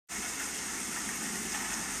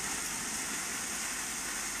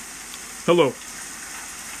Hello.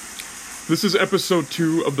 This is episode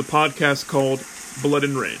 2 of the podcast called Blood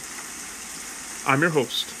and Rain. I'm your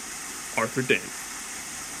host, Arthur Dane.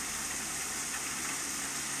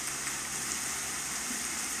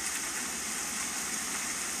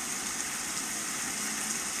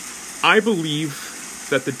 I believe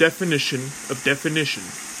that the definition of definition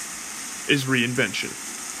is reinvention.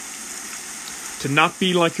 To not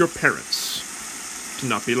be like your parents, to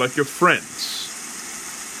not be like your friends,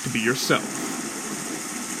 to be yourself.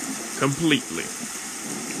 Completely.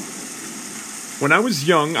 When I was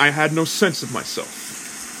young, I had no sense of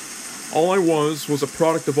myself. All I was a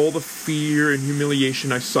product of all the fear and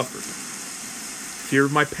humiliation I suffered. Fear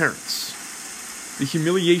of my parents. The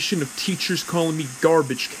humiliation of teachers calling me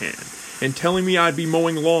garbage can and telling me I'd be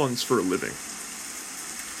mowing lawns for a living.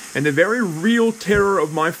 And the very real terror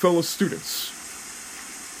of my fellow students.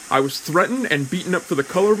 I was threatened and beaten up for the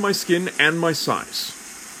color of my skin and my size.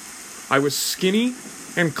 I was skinny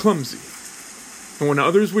and clumsy, and when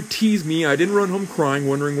others would tease me, I didn't run home crying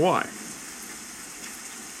wondering why.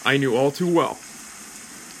 I knew all too well.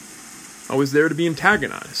 I was there to be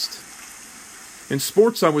antagonized. In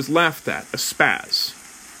sports, I was laughed at, a spaz.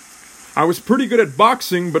 I was pretty good at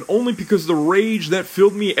boxing, but only because the rage that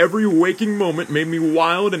filled me every waking moment made me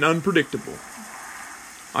wild and unpredictable.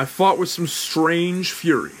 I fought with some strange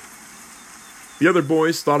fury. The other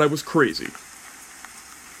boys thought I was crazy.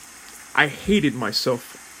 I hated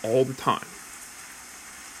myself all the time.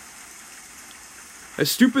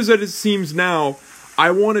 As stupid as it seems now,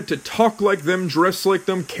 I wanted to talk like them, dress like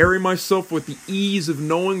them, carry myself with the ease of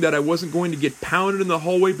knowing that I wasn't going to get pounded in the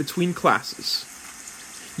hallway between classes.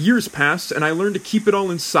 Years passed, and I learned to keep it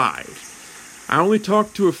all inside. I only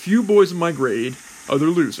talked to a few boys in my grade, other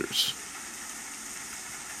losers.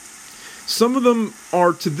 Some of them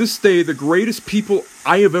are, to this day, the greatest people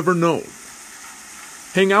I have ever known.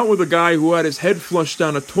 Hang out with a guy who had his head flushed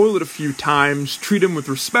down a toilet a few times, treat him with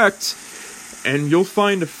respect, and you'll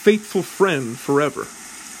find a faithful friend forever.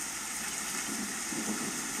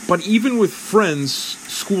 But even with friends,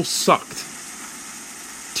 school sucked.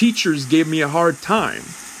 Teachers gave me a hard time.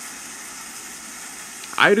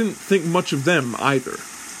 I didn't think much of them either.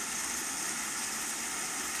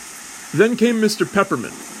 Then came Mr.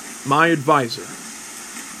 Peppermint, my advisor.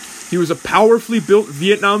 He was a powerfully built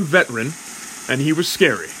Vietnam veteran, and he was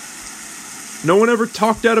scary. No one ever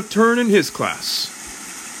talked out of turn in his class.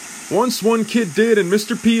 Once one kid did, and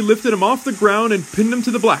Mr. P lifted him off the ground and pinned him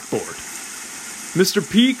to the blackboard. Mr.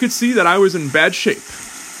 P could see that I was in bad shape.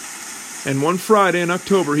 And one Friday in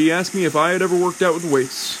October, he asked me if I had ever worked out with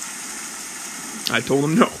weights. I told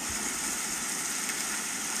him no.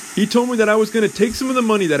 He told me that I was going to take some of the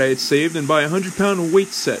money that I had saved and buy a 100-pound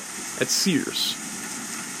weight set at Sears.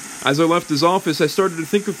 As I left his office, I started to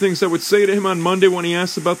think of things I would say to him on Monday when he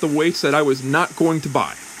asked about the weights that I was not going to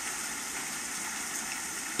buy.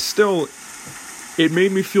 Still, it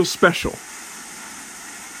made me feel special.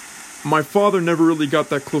 My father never really got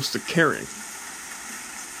that close to caring.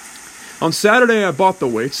 On Saturday, I bought the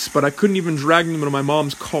weights, but I couldn't even drag them into my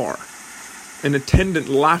mom's car. An attendant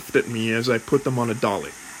laughed at me as I put them on a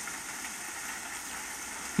dolly.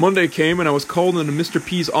 Monday came and I was called into Mr.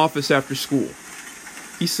 P's office after school.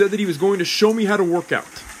 He said that he was going to show me how to work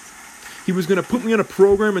out. He was going to put me on a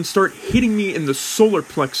program and start hitting me in the solar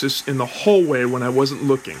plexus in the hallway when I wasn't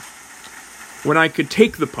looking. When I could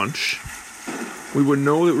take the punch, we would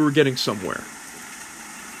know that we were getting somewhere.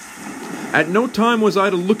 At no time was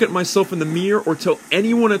I to look at myself in the mirror or tell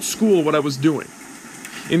anyone at school what I was doing.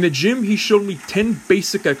 In the gym, he showed me 10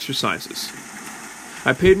 basic exercises.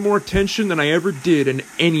 I paid more attention than I ever did in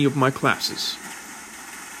any of my classes.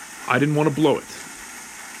 I didn't want to blow it.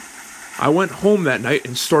 I went home that night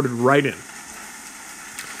and started right in.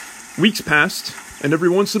 Weeks passed, and every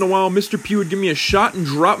once in a while Mr. P would give me a shot and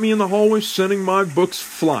drop me in the hallway, sending my books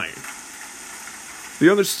flying.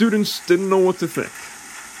 The other students didn't know what to think.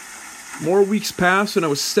 More weeks passed, and I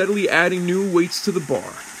was steadily adding new weights to the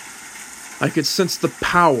bar. I could sense the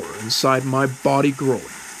power inside my body growing.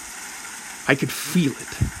 I could feel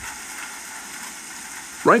it.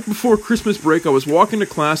 Right before Christmas break, I was walking to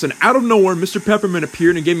class, and out of nowhere, Mr. Peppermint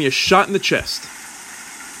appeared and gave me a shot in the chest.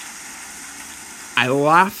 I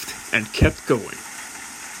laughed and kept going.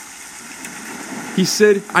 He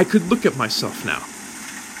said I could look at myself now.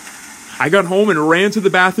 I got home and ran to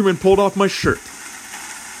the bathroom and pulled off my shirt.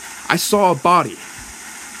 I saw a body.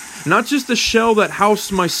 Not just the shell that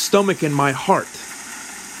housed my stomach and my heart.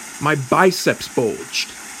 My biceps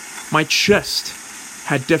bulged. My chest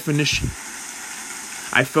had definition.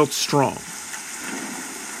 I felt strong.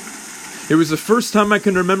 It was the first time I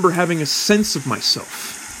can remember having a sense of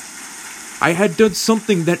myself. I had done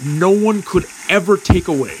something that no one could ever take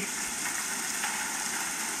away.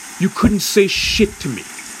 You couldn't say shit to me.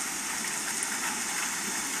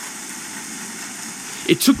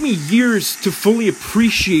 It took me years to fully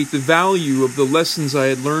appreciate the value of the lessons I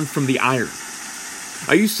had learned from the iron.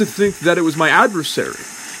 I used to think that it was my adversary,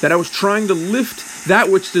 that I was trying to lift that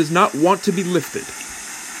which does not want to be lifted.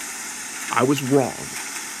 I was wrong.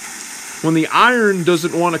 When the iron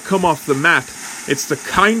doesn't want to come off the mat, it's the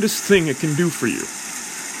kindest thing it can do for you.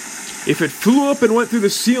 If it flew up and went through the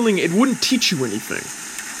ceiling, it wouldn't teach you anything.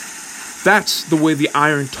 That's the way the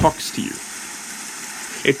iron talks to you.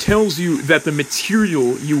 It tells you that the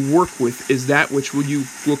material you work with is that which you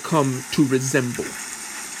will come to resemble.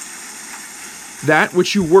 That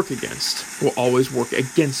which you work against will always work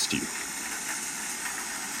against you.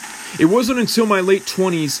 It wasn't until my late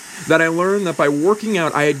 20s that I learned that by working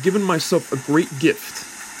out I had given myself a great gift.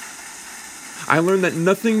 I learned that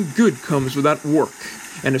nothing good comes without work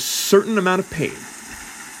and a certain amount of pain.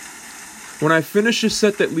 When I finish a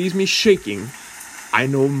set that leaves me shaking, I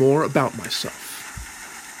know more about myself.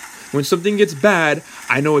 When something gets bad,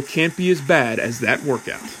 I know it can't be as bad as that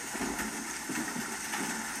workout.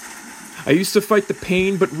 I used to fight the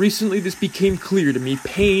pain, but recently this became clear to me.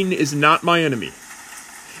 Pain is not my enemy.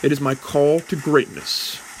 It is my call to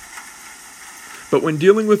greatness. But when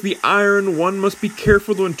dealing with the iron, one must be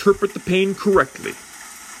careful to interpret the pain correctly.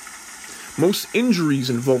 Most injuries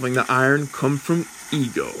involving the iron come from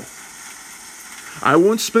ego. I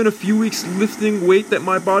once spent a few weeks lifting weight that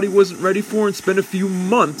my body wasn't ready for and spent a few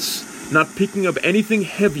months not picking up anything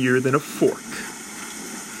heavier than a fork.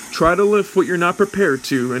 Try to lift what you're not prepared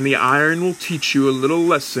to, and the iron will teach you a little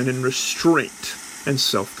lesson in restraint and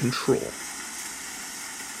self-control.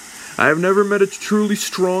 I have never met a truly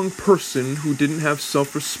strong person who didn't have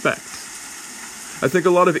self-respect. I think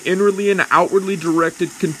a lot of inwardly and outwardly directed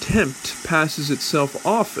contempt passes itself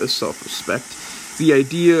off as self-respect. The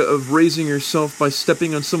idea of raising yourself by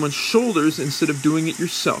stepping on someone's shoulders instead of doing it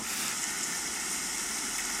yourself.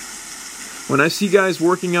 When I see guys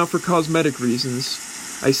working out for cosmetic reasons,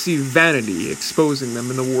 I see vanity exposing them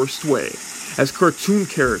in the worst way, as cartoon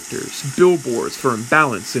characters, billboards for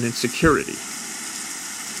imbalance and insecurity.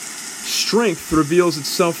 Strength reveals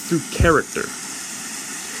itself through character.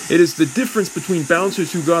 It is the difference between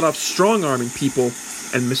bouncers who got off strong-arming people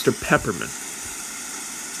and Mr. Peppermint.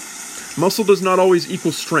 Muscle does not always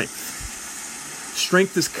equal strength.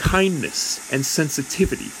 Strength is kindness and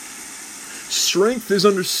sensitivity. Strength is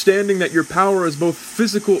understanding that your power is both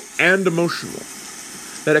physical and emotional,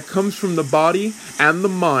 that it comes from the body and the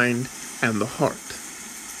mind and the heart.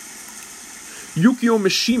 Yukio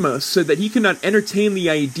Mishima said that he could not entertain the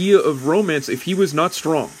idea of romance if he was not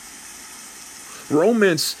strong.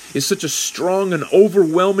 Romance is such a strong and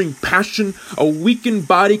overwhelming passion, a weakened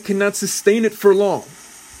body cannot sustain it for long.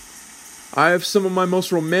 I have some of my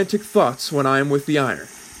most romantic thoughts when I am with the iron.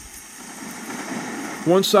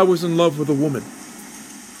 Once I was in love with a woman.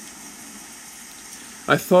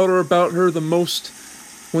 I thought about her the most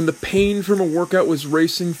when the pain from a workout was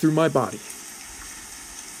racing through my body.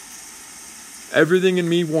 Everything in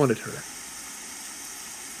me wanted her.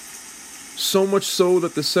 So much so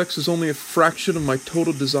that the sex is only a fraction of my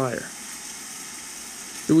total desire.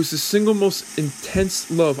 It was the single most intense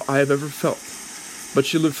love I have ever felt, but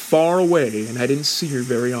she lived far away and I didn't see her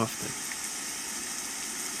very often.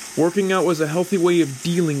 Working out was a healthy way of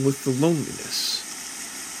dealing with the loneliness.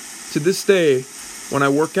 To this day, when I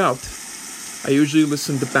work out, I usually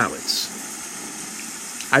listen to ballads.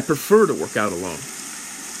 I prefer to work out alone.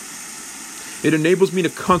 It enables me to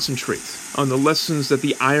concentrate on the lessons that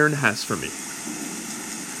the iron has for me.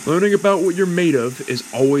 Learning about what you're made of is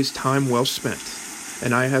always time well spent,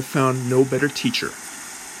 and I have found no better teacher.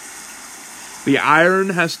 The iron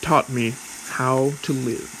has taught me how to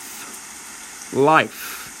live.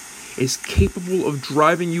 Life is capable of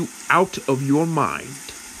driving you out of your mind.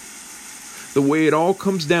 The way it all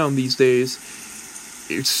comes down these days,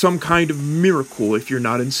 it's some kind of miracle if you're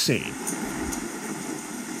not insane.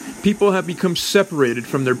 People have become separated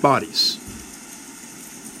from their bodies.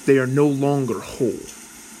 They are no longer whole.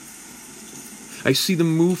 I see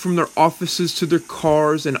them move from their offices to their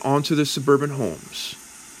cars and onto their suburban homes.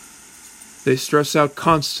 They stress out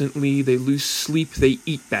constantly, they lose sleep, they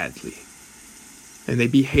eat badly, and they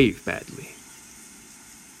behave badly.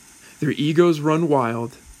 Their egos run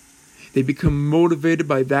wild. They become motivated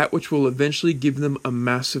by that which will eventually give them a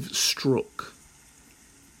massive stroke.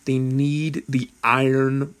 They need the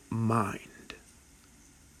iron mind.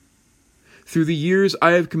 Through the years,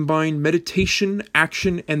 I have combined meditation,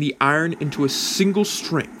 action, and the iron into a single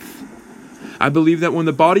strength. I believe that when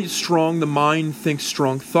the body is strong, the mind thinks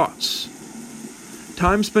strong thoughts.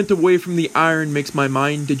 Time spent away from the iron makes my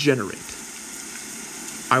mind degenerate.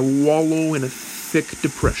 I wallow in a thick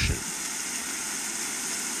depression.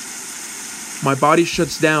 My body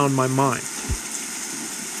shuts down my mind.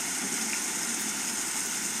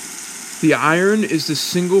 The iron is the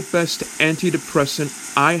single best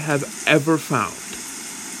antidepressant I have ever found.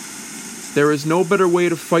 There is no better way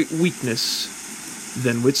to fight weakness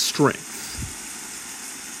than with strength.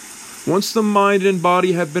 Once the mind and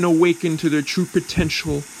body have been awakened to their true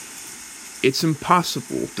potential, it's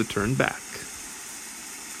impossible to turn back.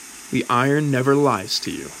 The iron never lies to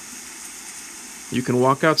you. You can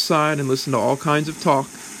walk outside and listen to all kinds of talk,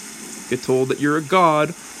 get told that you're a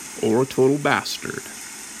god or a total bastard.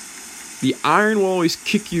 The iron will always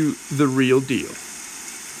kick you the real deal.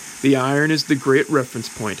 The iron is the great reference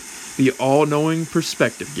point, the all-knowing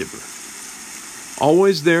perspective giver.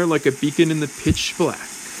 Always there like a beacon in the pitch black.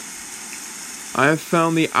 I have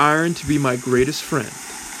found the iron to be my greatest friend.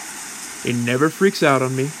 It never freaks out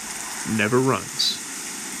on me, never runs.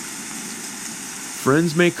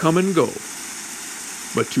 Friends may come and go,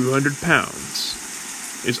 but 200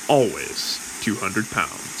 pounds is always 200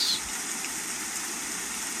 pounds.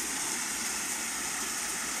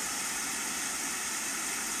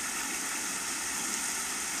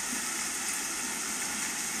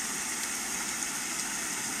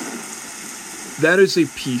 That is a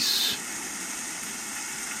piece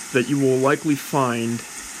that you will likely find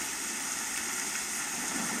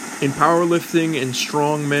in powerlifting and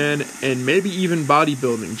strongman and maybe even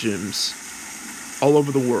bodybuilding gyms all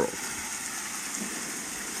over the world.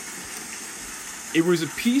 It was a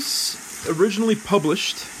piece originally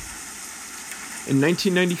published in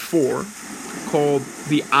 1994 called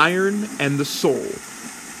The Iron and the Soul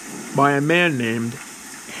by a man named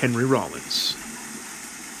Henry Rollins.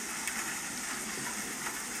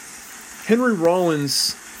 Henry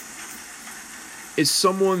Rollins is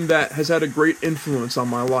someone that has had a great influence on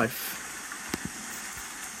my life.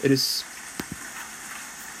 It is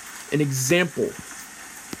an example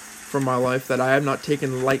from my life that I have not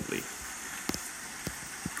taken lightly.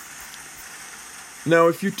 Now,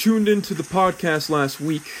 if you tuned into the podcast last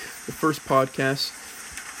week, the first podcast,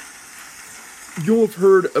 you'll have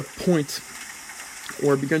heard a point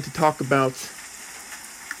where I began to talk about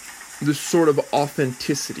this sort of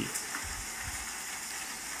authenticity,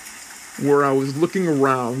 where I was looking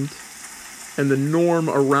around and the norm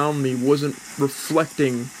around me wasn't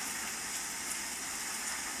reflecting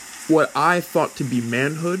what I thought to be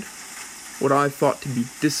manhood, what I thought to be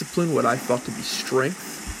discipline, what I thought to be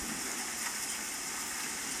strength.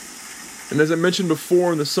 And as I mentioned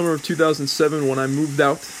before, in the summer of 2007, when I moved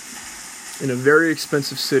out in a very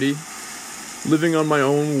expensive city, living on my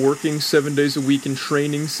own, working 7 days a week and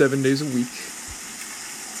training 7 days a week,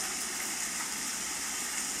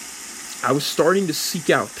 I was starting to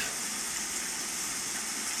seek out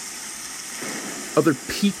other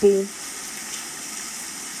people,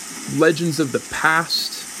 legends of the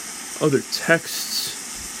past, other texts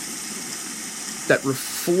that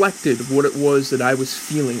reflected what it was that I was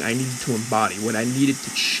feeling I needed to embody, what I needed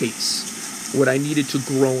to chase, what I needed to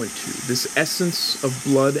grow into, this essence of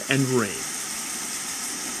blood and rain.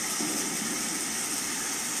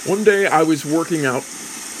 One day I was working out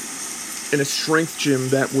in a strength gym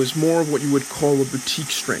that was more of what you would call a boutique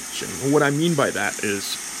strength gym. And what I mean by that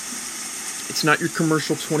is, it's not your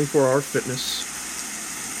commercial 24-hour fitness.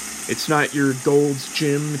 It's not your Gold's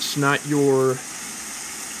Gym. It's not your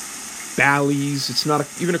Bally's. It's not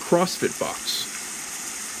even a CrossFit box.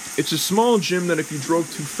 It's a small gym that if you drove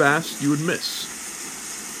too fast, you would miss.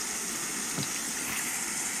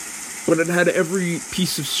 But it had every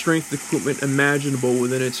piece of strength equipment imaginable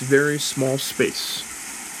within its very small space.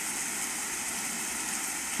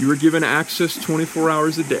 You were given access 24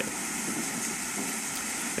 hours a day.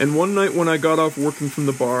 And one night when I got off working from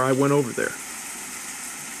the bar, I went over there.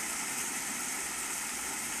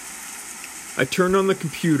 I turned on the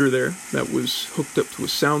computer there that was hooked up to a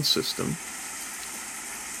sound system,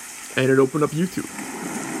 and it opened up YouTube.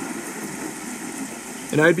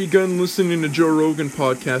 And I had begun listening to Joe Rogan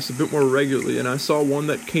podcasts a bit more regularly, and I saw one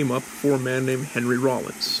that came up for a man named Henry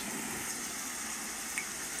Rollins.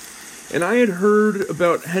 And I had heard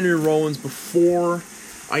about Henry Rollins before.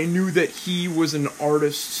 I knew that he was an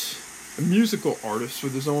artist, a musical artist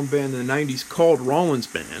with his own band in the 90s called Rollins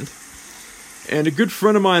Band. And a good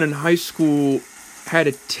friend of mine in high school had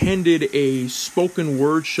attended a spoken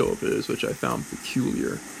word show of his, which I found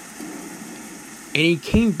peculiar. And he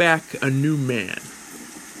came back a new man.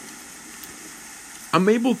 I'm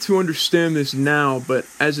able to understand this now, but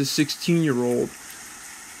as a 16-year-old,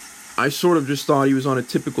 I sort of just thought he was on a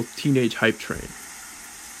typical teenage hype train.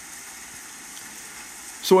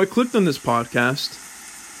 So I clicked on this podcast,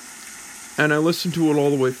 and I listened to it all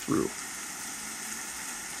the way through.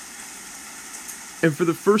 And for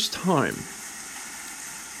the first time,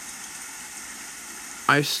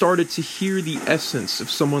 I started to hear the essence of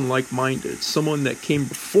someone like-minded, someone that came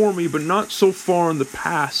before me, but not so far in the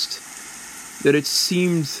past that it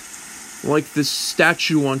seemed like this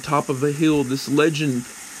statue on top of a hill, this legend,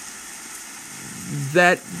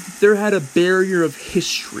 that there had a barrier of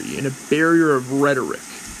history and a barrier of rhetoric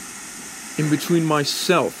in between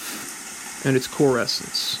myself and its core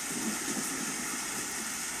essence.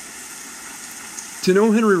 To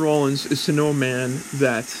know Henry Rollins is to know a man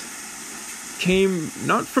that came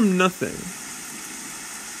not from nothing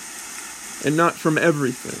and not from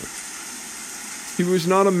everything. He was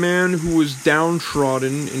not a man who was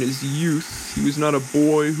downtrodden in his youth. He was not a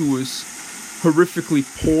boy who was horrifically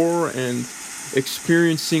poor and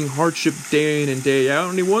experiencing hardship day in and day out,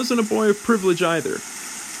 and he wasn't a boy of privilege either.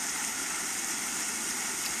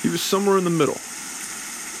 He was somewhere in the middle.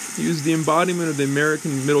 He was the embodiment of the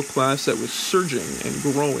American middle class that was surging and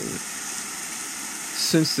growing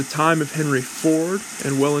since the time of Henry Ford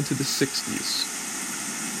and well into the 60s.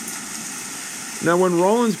 Now, when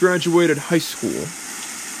Rollins graduated high school,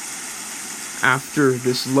 after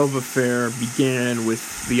this love affair began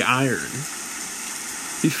with the iron,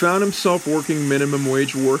 he found himself working minimum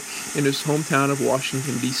wage work in his hometown of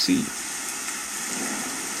Washington, D.C.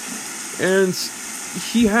 And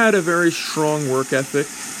he had a very strong work ethic.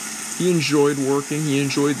 He enjoyed working, he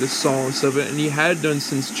enjoyed the solace of it, and he had done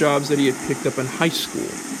since jobs that he had picked up in high school.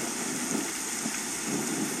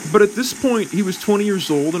 But at this point, he was 20 years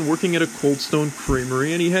old and working at a Cold Stone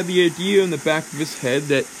Creamery, and he had the idea in the back of his head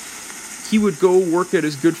that he would go work at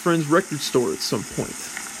his good friend's record store at some point.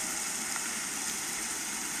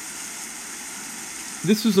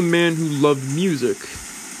 This was a man who loved music,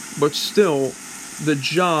 but still,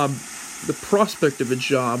 the prospect of a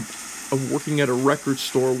job of working at a record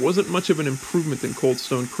store wasn't much of an improvement than Cold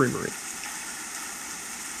Stone Creamery.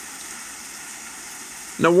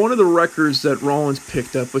 Now, one of the records that Rollins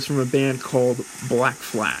picked up was from a band called Black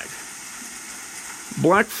Flag.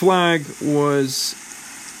 Black Flag was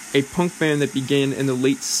a punk band that began in the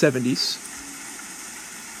late 70s.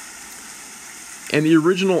 And the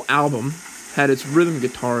original album had its rhythm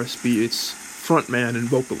guitarist be its frontman and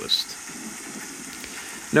vocalist.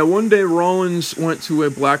 Now, one day, Rollins went to a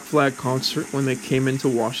Black Flag concert when they came into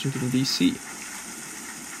Washington, D.C.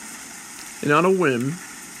 And on a whim,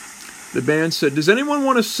 the band said, "Does anyone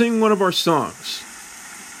want to sing one of our songs?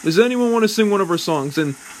 Does anyone want to sing one of our songs?"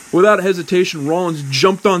 And without hesitation, Rollins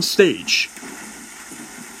jumped on stage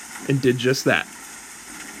and did just that.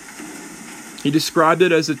 He described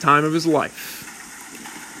it as the time of his life.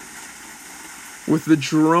 With the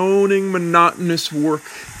droning, monotonous work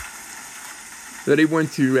that he went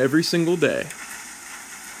through every single day,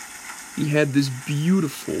 he had this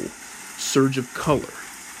beautiful surge of color,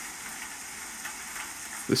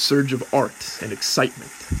 the surge of art and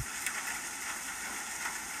excitement.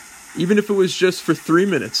 Even if it was just for 3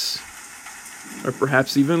 minutes, or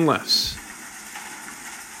perhaps even less,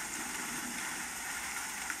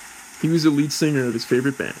 he was the lead singer of his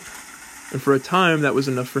favorite band, and for a time that was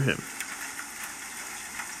enough for him.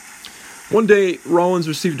 One day, Rollins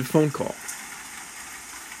received a phone call.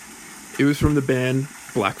 It was from the band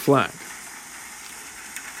Black Flag.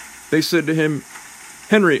 They said to him,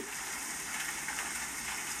 "Henry,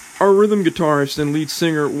 our rhythm guitarist and lead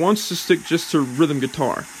singer wants to stick just to rhythm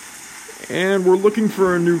guitar. And we're looking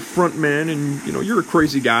for a new frontman, and, you're a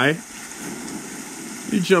crazy guy.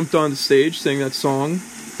 You jumped on the stage, sang that song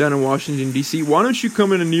down in Washington, D.C. Why don't you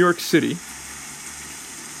come into New York City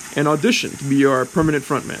and audition to be our permanent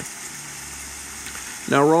frontman?"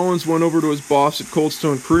 Now, Rollins went over to his boss at Cold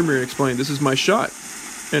Stone Creamery and explained, "This is my shot."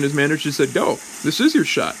 And his manager said, "Go. This is your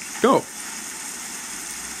shot. Go."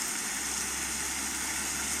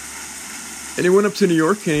 And he went up to New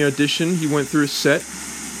York and he auditioned. He went through a set.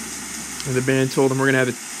 And the band told him, "We're going to have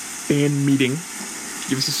a band meeting.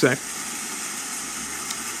 Give us a sec."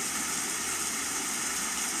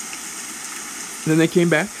 And then they came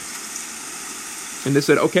back. And they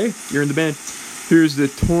said, "Okay, you're in the band. Here's the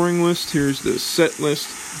touring list. Here's the set list.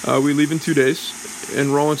 We leave in 2 days."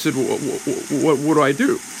 And Rollins said, what do I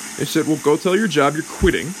do?" They said, "Well, go tell your job you're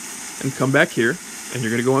quitting and come back here and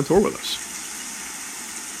you're going to go on tour with us."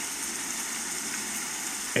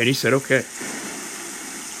 And he said, "Okay."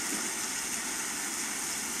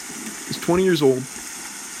 He's 20 years old.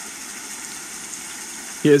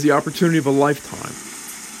 He has the opportunity of a lifetime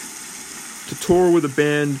to tour with a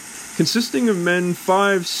band consisting of men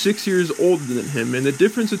 5-6 years older than him, and the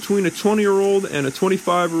difference between a 20-year-old and a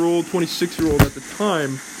 25-year-old, 26-year-old at the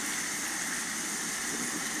time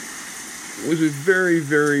was a very,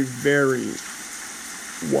 very, very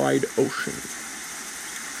wide ocean.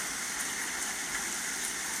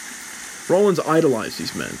 Rollins idolized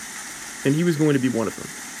these men, and he was going to be one of them.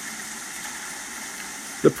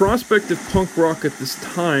 The prospect of punk rock at this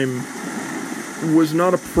time was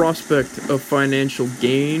not a prospect of financial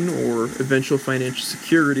gain or eventual financial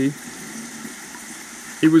security.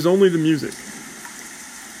 It was only the music.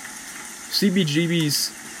 CBGB's,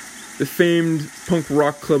 the famed punk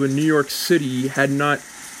rock club in New York City, had not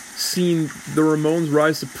seen the Ramones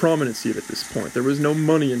rise to prominence yet at this point. There was no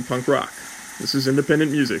money in punk rock. This is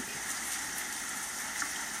independent music.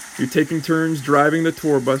 You're taking turns driving the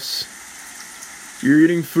tour bus. You're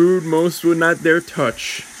eating food most would not dare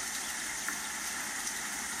touch.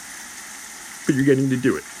 But you're getting to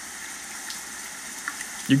do it.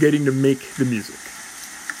 You're getting to make the music.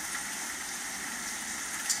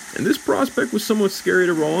 And this prospect was somewhat scary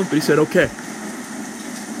to Rollins, but he said, okay.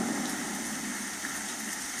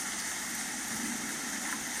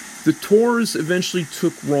 The tours eventually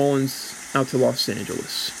took Rollins out to Los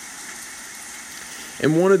Angeles.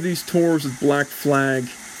 And one of these tours with Black Flag,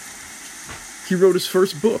 he wrote his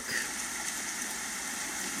first book.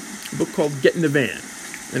 A book called Get in the Van,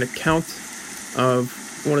 an account of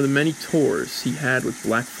one of the many tours he had with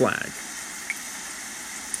Black Flag.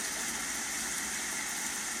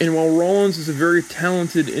 And while Rollins is a very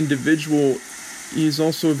talented individual, he is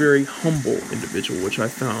also a very humble individual, which I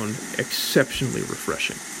found exceptionally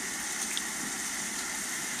refreshing.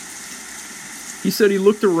 He said he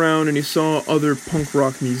looked around and he saw other punk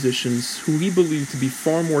rock musicians who he believed to be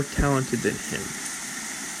far more talented than him.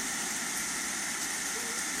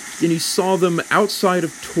 And he saw them outside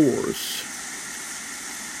of tours,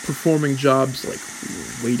 performing jobs like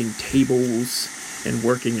waiting tables and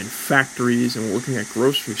working in factories and working at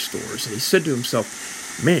grocery stores. And he said to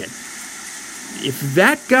himself, man, if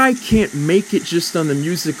that guy can't make it just on the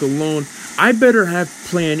music alone, I better have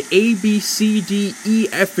plan A, B, C, D, E,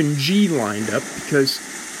 F, and G lined up, because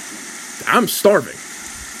I'm starving.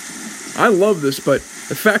 I love this, but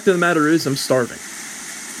the fact of the matter is I'm starving.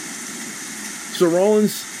 So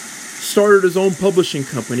Rollins started his own publishing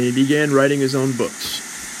company and began writing his own books.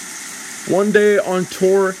 One day on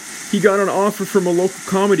tour, he got an offer from a local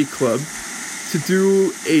comedy club to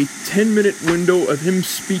do a 10-minute window of him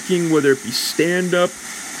speaking, whether it be stand-up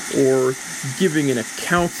or giving an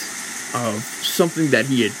account of something that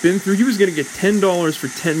he had been through. He was going to get $10 for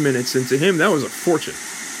 10 minutes, and to him, that was a fortune.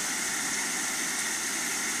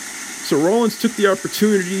 So Rollins took the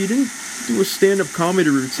opportunity. He didn't do a stand-up comedy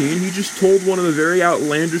routine. He just told one of the very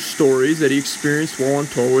outlandish stories that he experienced while on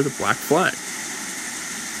tour with Black Flag.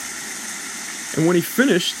 And when he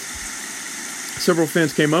finished, several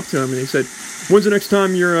fans came up to him and they said, when's the next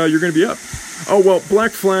time you're going to be up? Oh, well,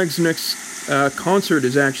 Black Flag's next concert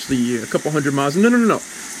is actually a couple hundred miles. No.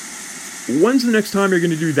 When's the next time you're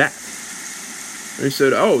going to do that? And he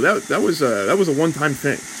said, oh, that was a one-time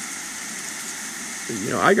thing.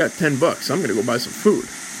 You know, I got $10. I'm going to go buy some food.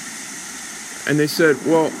 And they said,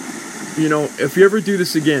 well, you know, if you ever do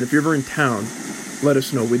this again, if you're ever in town, let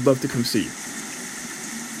us know. We'd love to come see you.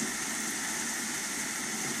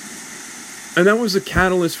 And that was the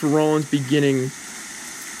catalyst for Rollins beginning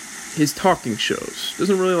his talking shows.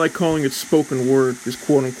 Doesn't really like calling it spoken word, because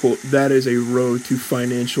quote-unquote, that is a road to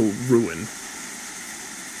financial ruin.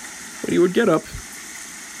 But he would get up,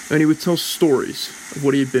 and he would tell stories of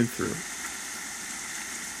what he had been through.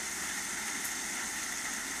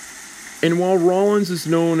 And while Rollins is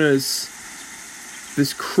known as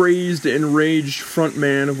this crazed, enraged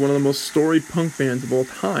frontman of one of the most storied punk bands of all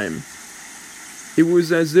time, it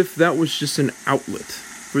was as if that was just an outlet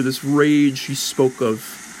for this rage he spoke of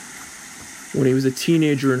when he was a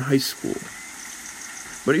teenager in high school.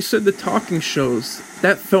 But he said the talking shows,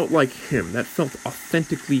 that felt like him. That felt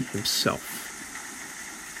authentically himself.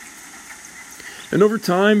 And over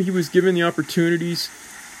time, he was given the opportunities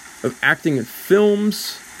of acting in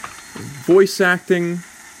films, voice acting,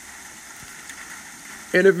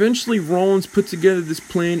 and eventually Rollins put together this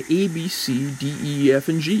plan A, B, C, D, E, F,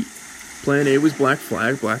 and G. Plan A was Black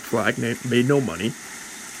Flag. Black Flag made no money.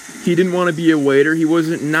 He didn't want to be a waiter. He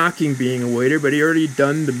wasn't knocking being a waiter, but he already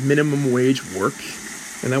done the minimum wage work,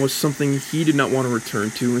 and that was something he did not want to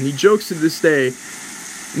return to. And he jokes to this day,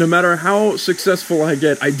 no matter how successful I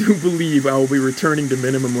get, I do believe I will be returning to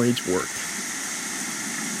minimum wage work.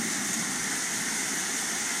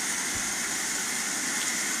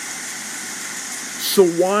 So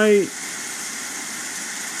why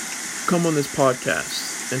come on this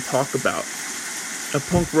podcast? and talk about a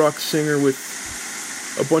punk rock singer with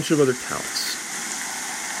a bunch of other talents.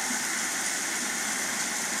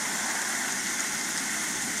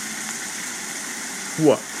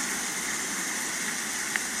 What?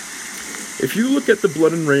 If you look at the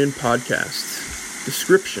Blood and Rain podcast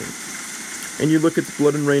description, and you look at the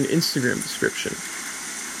Blood and Rain Instagram description,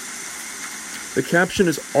 the caption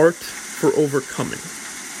is Art for Overcoming.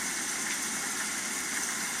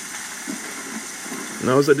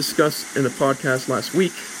 Now, as I discussed in the podcast last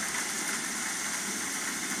week,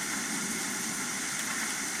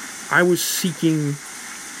 I was seeking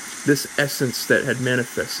this essence that had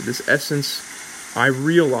manifested, this essence I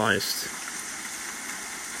realized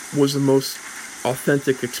was the most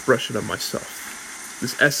authentic expression of myself.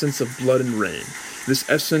 This essence of blood and rain. This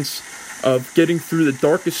essence of getting through the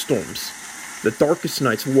darkest storms, the darkest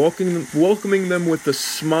nights, welcoming them with a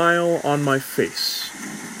smile on my face.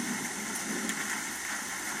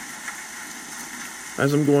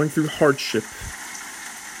 As I'm going through hardship,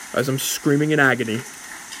 as I'm screaming in agony,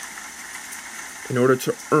 in order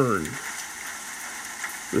to earn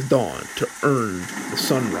the dawn, to earn the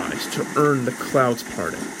sunrise, to earn the clouds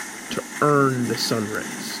parting, to earn the sun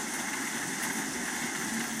rays.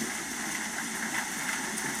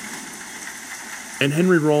 And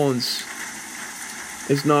Henry Rollins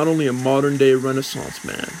is not only a modern day Renaissance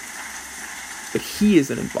man, but he is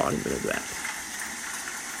an embodiment of that.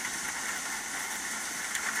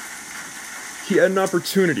 He had an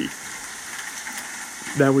opportunity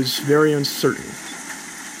that was very uncertain.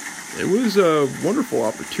 It was a wonderful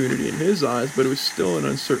opportunity in his eyes, but it was still an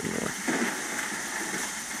uncertain one.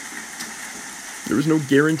 There was no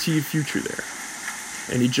guaranteed future there,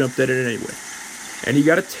 and he jumped at it anyway. And he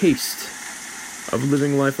got a taste of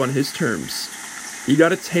living life on his terms. He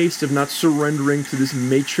got a taste of not surrendering to this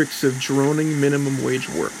matrix of droning minimum wage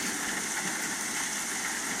work.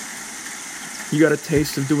 He got a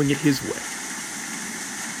taste of doing it his way.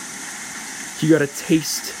 He got a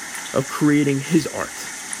taste of creating his art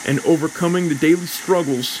and overcoming the daily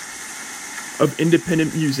struggles of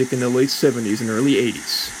independent music in the late 70s and early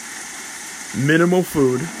 80s. Minimal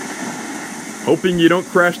food, hoping you don't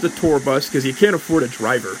crash the tour bus because you can't afford a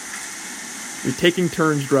driver. You're taking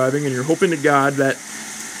turns driving and you're hoping to God that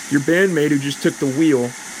your bandmate who just took the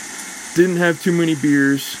wheel didn't have too many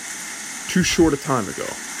beers too short a time ago.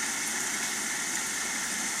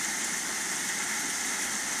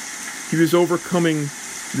 He was overcoming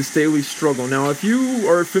this daily struggle. Now, if you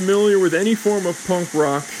are familiar with any form of punk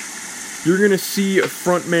rock, you're going to see a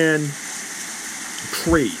frontman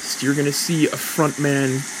crazed. You're going to see a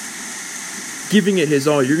frontman giving it his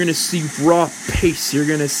all. You're going to see raw pace. You're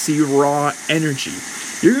going to see raw energy.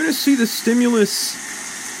 You're going to see the stimulus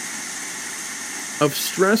of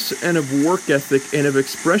stress and of work ethic and of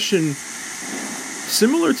expression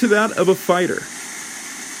similar to that of a fighter.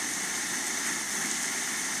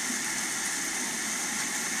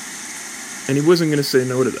 And he wasn't going to say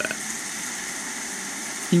no to that.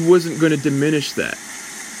 He wasn't going to diminish that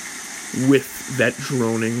with that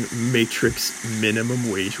droning matrix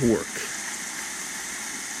minimum wage work.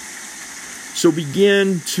 So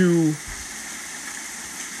began to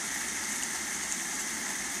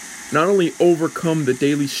not only overcome the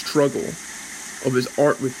daily struggle of his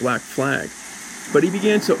art with Black Flag, but he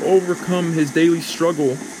began to overcome his daily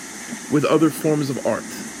struggle with other forms of art,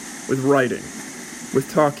 with writing,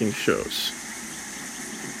 with talking shows,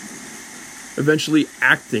 eventually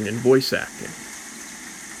acting and voice acting.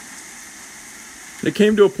 And it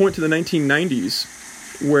came to a point to the 1990s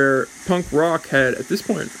where punk rock had, at this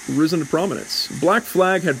point, risen to prominence. Black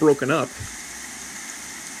Flag had broken up,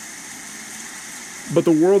 but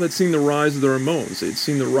the world had seen the rise of the Ramones. They had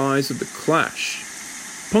seen the rise of the Clash.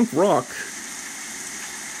 Punk rock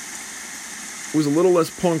was a little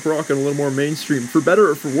less punk rock and a little more mainstream, for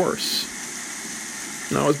better or for worse.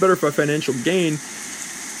 Now, it was better for financial gain,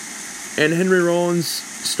 and Henry Rollins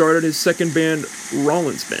started his second band,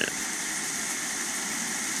 Rollins Band.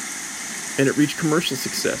 And it reached commercial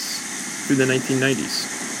success through the 1990s.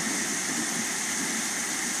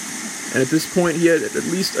 And at this point, he had at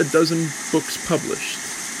least a dozen books published.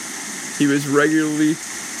 He was regularly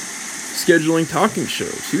scheduling talking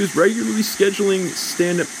shows. He was regularly scheduling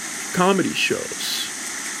stand-up comedy shows.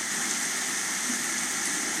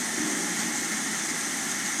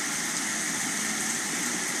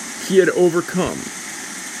 He had overcome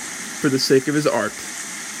for the sake of his art,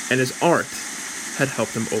 and his art had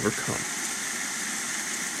helped him overcome.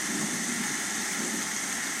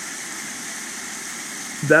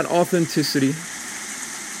 That authenticity,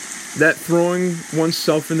 that throwing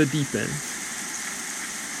oneself in the deep end,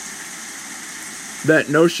 that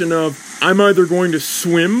notion of I'm either going to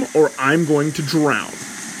swim or I'm going to drown.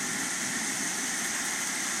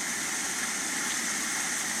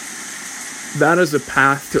 That is a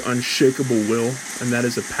path to unshakable will, and that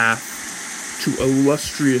is a path to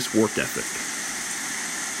illustrious work ethic.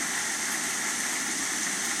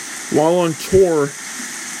 While on tour,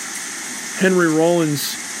 Henry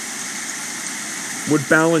Rollins would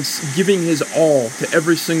balance giving his all to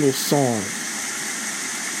every single song.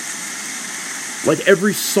 Like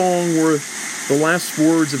every song were the last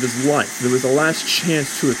words of his life. There was the last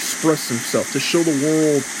chance to express himself, to show the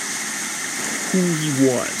world who he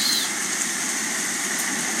was.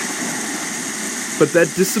 But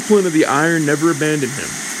that discipline of the iron never abandoned him.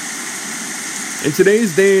 In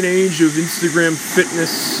today's day and age of Instagram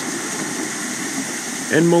fitness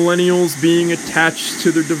and millennials being attached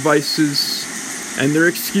to their devices and their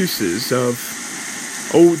excuses of,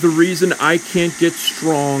 oh, the reason I can't get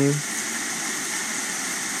strong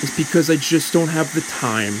is because I just don't have the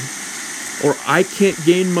time, or I can't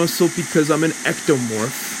gain muscle because I'm an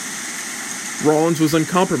ectomorph, Rollins was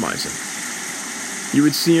uncompromising. You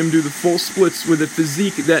would see him do the full splits with a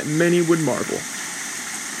physique that many would marvel,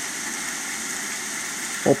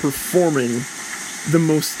 while performing the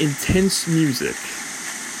most intense music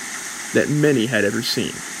that many had ever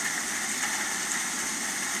seen.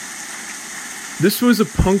 This was a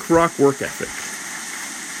punk rock work ethic.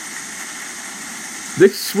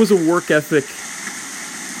 This was a work ethic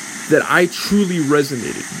that I truly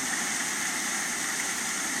resonated.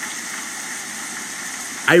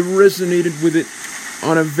 I resonated with it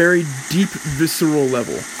on a very deep, visceral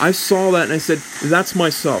level. I saw that and I said, that's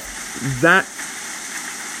myself. That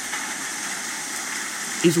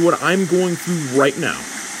is what I'm going through right now.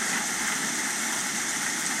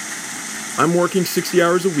 I'm working 60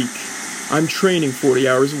 hours a week. I'm training 40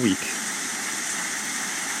 hours a week.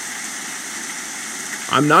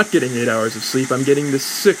 I'm not getting 8 hours of sleep. I'm getting the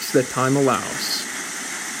 6 that time allows.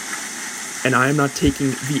 And I am not taking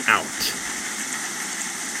the out.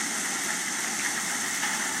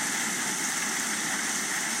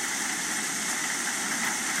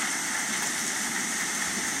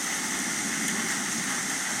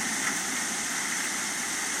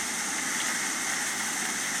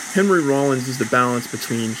 Henry Rollins is the balance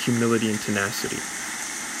between humility and tenacity.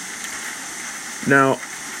 Now,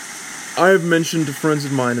 I have mentioned to friends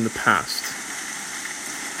of mine in the past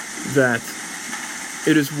that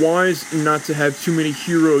it is wise not to have too many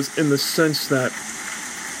heroes, in the sense that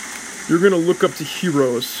you're going to look up to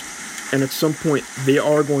heroes and at some point they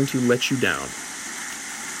are going to let you down.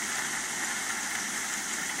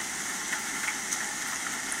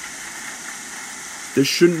 There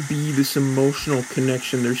shouldn't be this emotional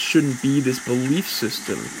connection. There shouldn't be this belief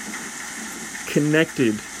system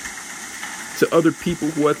connected to other people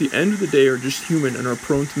who at the end of the day are just human and are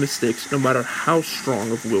prone to mistakes no matter how strong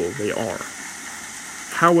of will they are.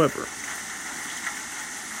 However,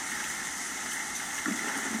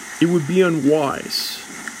 it would be unwise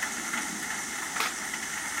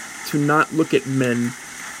to not look at men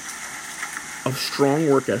of strong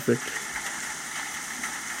work ethic,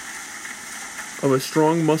 of a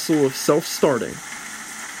strong muscle of self-starting,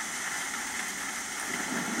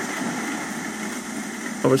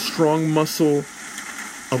 of a strong muscle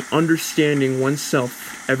of understanding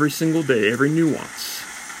oneself every single day, every nuance.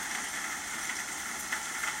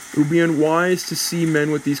 It would be unwise to see men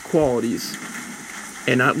with these qualities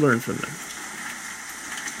and not learn from them.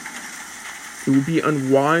 It would be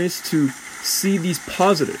unwise to see these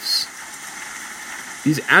positives,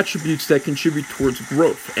 these attributes that contribute towards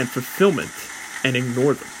growth and fulfillment, and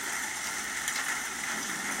ignore them.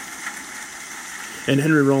 And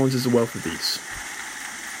Henry Rollins is a wealth of these.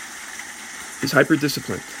 He's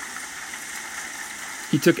hyper-disciplined.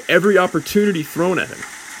 He took every opportunity thrown at him.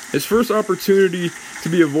 His first opportunity to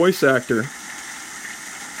be a voice actor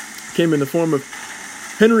came in the form of,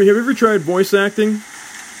 Henry, have you ever tried voice acting?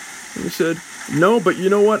 And he said, no, but you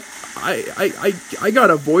know what? I got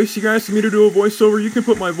a voice. You guys want me to do a voiceover? You can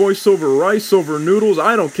put my voice over rice, over noodles.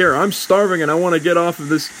 I don't care. I'm starving and I want to get off of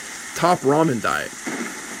this top ramen diet.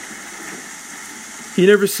 He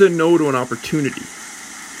never said no to an opportunity.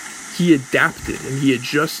 He adapted and he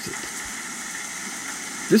adjusted.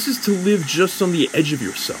 This is to live just on the edge of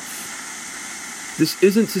yourself. This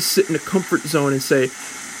isn't to sit in a comfort zone and say,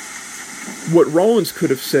 what Rollins could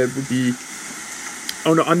have said would be,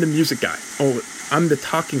 oh no, I'm the music guy. Oh, I'm the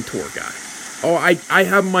talking tour guy. Oh, I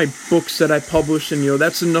have my books that I publish, and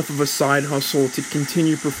that's enough of a side hustle to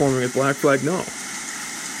continue performing at Black Flag. No.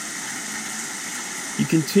 You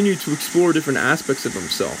continue to explore different aspects of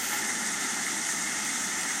himself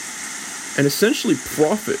and essentially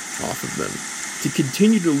profit off of them to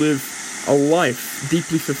continue to live a life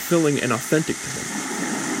deeply fulfilling and authentic to him.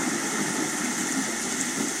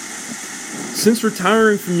 Since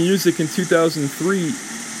retiring from music in 2003,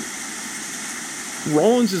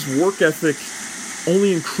 Rollins' work ethic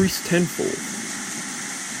only increased tenfold.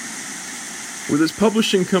 With his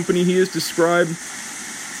publishing company, he is described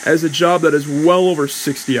as a job that is well over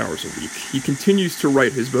 60 hours a week. He continues to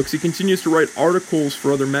write his books. He continues to write articles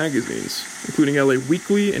for other magazines, including LA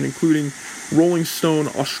Weekly and including Rolling Stone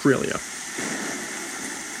Australia.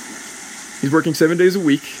 He's working 7 days a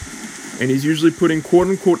week, and he's usually putting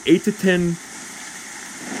quote-unquote 8 to 10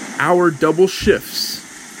 hour double shifts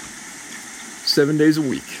 7 days a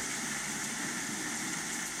week.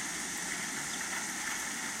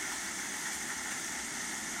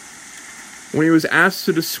 When he was asked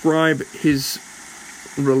to describe his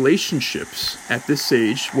relationships at this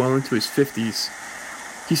age, well into his 50s,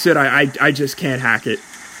 he said, I just can't hack it.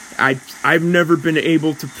 I've never been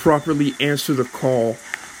able to properly answer the call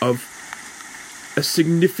of a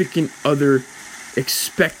significant other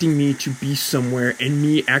expecting me to be somewhere and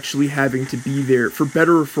me actually having to be there. For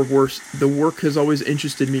better or for worse, the work has always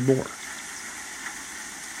interested me more.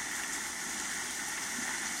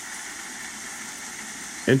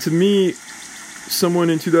 And to me, someone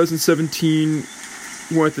in 2017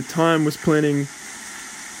 who at the time was planning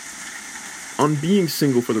on being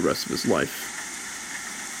single for the rest of his life,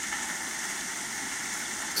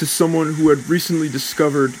 to someone who had recently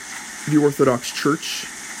discovered the Orthodox Church,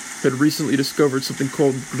 had recently discovered something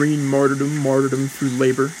called green martyrdom through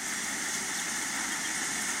labor,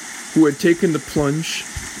 who had taken the plunge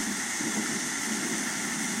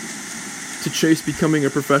to chase becoming a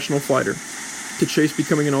professional fighter, to chase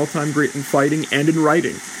becoming an all-time great in fighting and in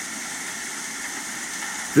writing.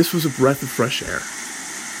 This was a breath of fresh air.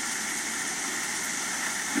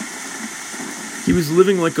 He was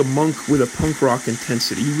living like a monk with a punk rock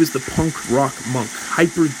intensity. He was the punk rock monk,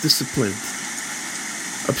 hyper-disciplined,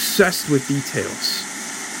 obsessed with details,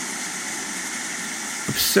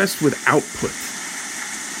 obsessed with output,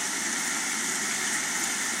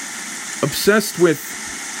 obsessed with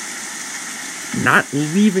not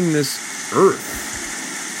leaving this earth,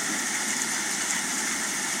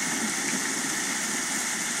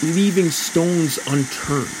 leaving stones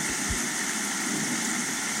unturned.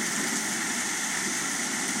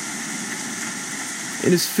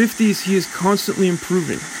 In his 50s, he is constantly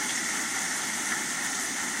improving.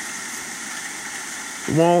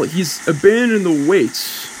 While he's abandoned the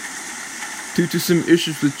weights due to some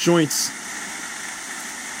issues with joints,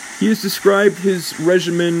 he has described his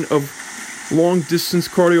regimen of long-distance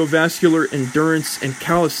cardiovascular endurance and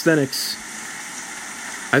calisthenics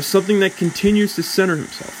as something that continues to center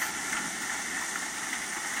himself.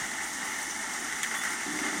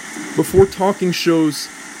 Before talking shows,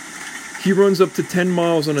 he runs up to 10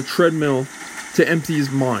 miles on a treadmill to empty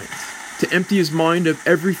his mind. To empty his mind of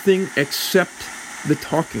everything except the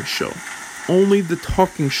talking show. Only the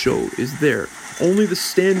talking show is there. Only the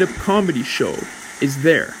stand-up comedy show is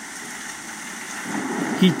there.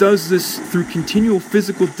 He does this through continual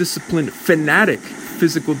physical discipline, fanatic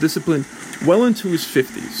physical discipline, well into his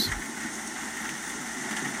 50s.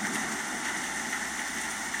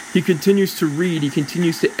 He continues to read, he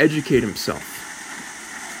continues to educate himself.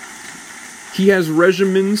 He has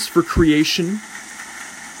regimens for creation.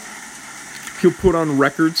 He'll put on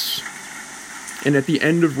records, and at the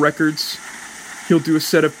end of records, he'll do a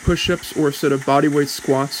set of push-ups or a set of bodyweight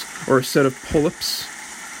squats or a set of pull-ups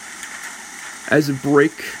as a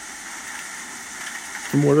break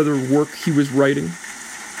from what other work he was writing.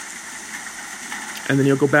 And then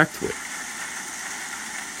he'll go back to it.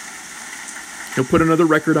 He'll put another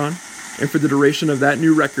record on, and for the duration of that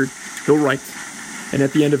new record, he'll write. And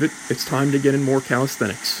at the end of it, it's time to get in more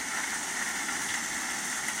calisthenics.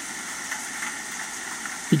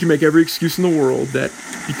 He can make every excuse in the world that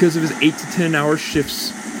because of his 8 to 10 hour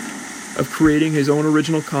shifts of creating his own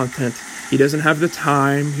original content, he doesn't have the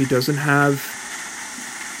time, he doesn't have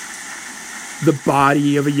the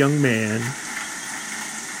body of a young man.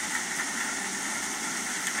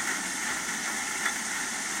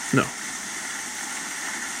 No.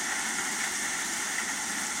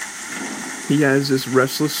 He has this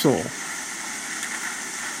restless soul.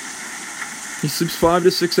 He sleeps 5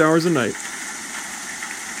 to 6 hours a night.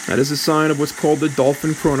 That is a sign of what's called the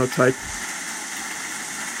dolphin chronotype.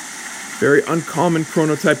 Very uncommon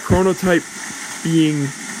chronotype. Chronotype being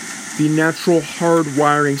the natural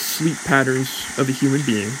hard-wiring sleep patterns of a human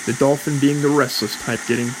being. The dolphin being the restless type,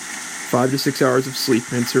 getting 5 to 6 hours of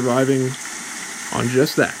sleep and surviving on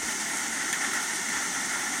just that.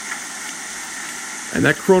 And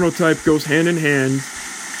that chronotype goes hand in hand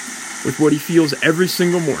with what he feels every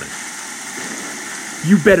single morning.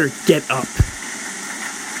 you better get up.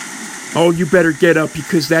 Oh, you better get up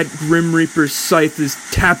because that Grim Reaper's scythe is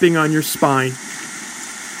tapping on your spine.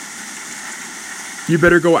 You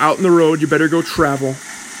better go out on the road. You better go travel.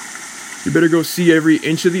 You better go see every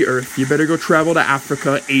inch of the earth. You better go travel to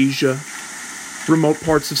Africa, Asia, remote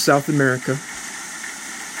parts of South America.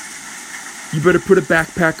 You better put a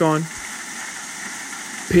backpack on.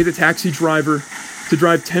 Pay the taxi driver to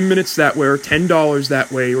drive 10 minutes that way, or $10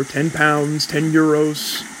 that way, or 10 pounds, 10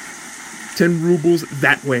 euros, 10 rubles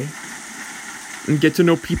that way. And get to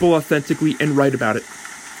know people authentically and write about it.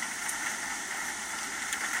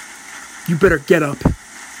 You better get up.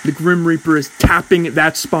 The Grim Reaper is tapping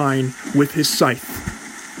that spine with his scythe.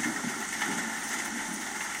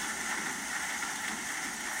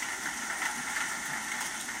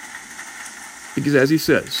 Because as he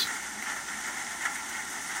says,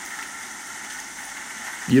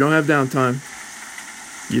 you don't have downtime.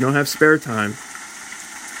 You don't have spare time.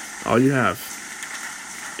 All you have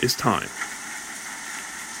is time.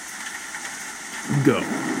 Go.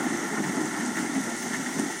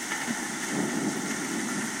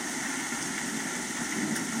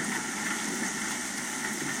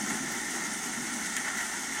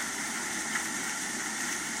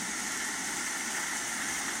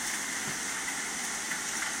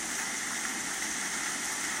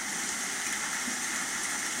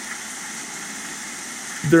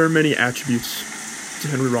 There are many attributes to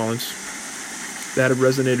Henry Rollins that have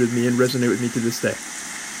resonated with me and resonate with me to this day.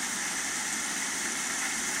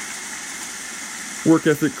 Work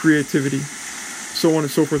ethic, creativity, so on and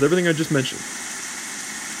so forth, everything I just mentioned.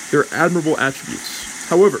 They're admirable attributes.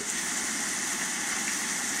 However,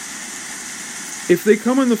 if they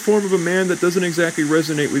come in the form of a man that doesn't exactly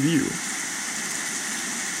resonate with you,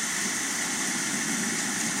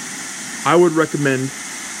 I would recommend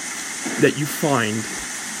that you find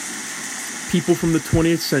people from the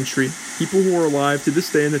 20th century, people who are alive to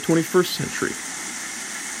this day in the 21st century,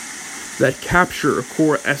 that capture a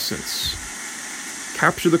core essence.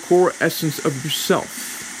 Capture the core essence of yourself.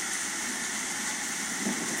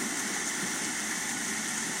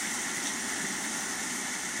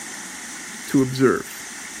 To observe.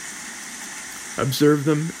 Observe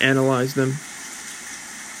them, analyze them.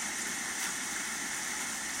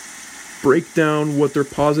 Break down what their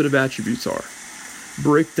positive attributes are.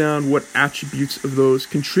 Break down what attributes of those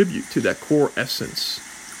contribute to that core essence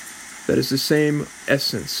that is the same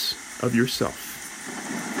essence of yourself.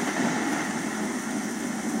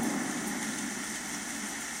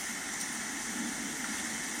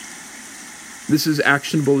 This is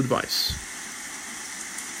actionable advice.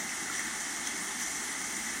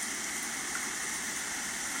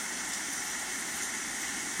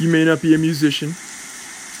 You may not be a musician.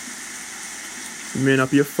 You may not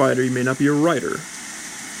be a fighter. You may not be a writer.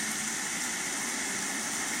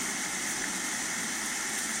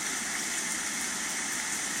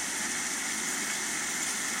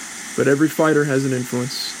 But every fighter has an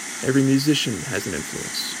influence. Every musician has an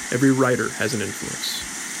influence. Every writer has an influence.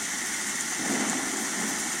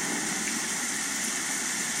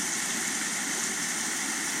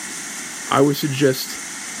 I would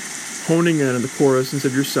suggest honing in on the core essence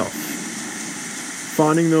of yourself.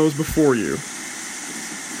 Finding those before you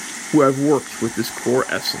who have worked with this core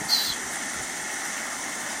essence.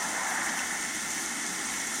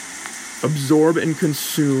 Absorb and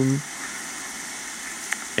consume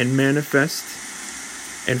and manifest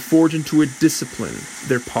and forge into a discipline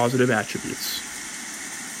their positive attributes.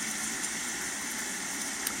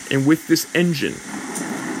 And with this engine,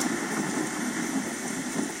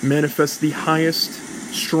 manifest the highest,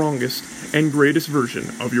 strongest, and greatest version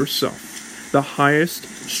of yourself. The highest,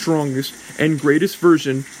 strongest, and greatest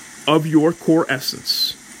version of your core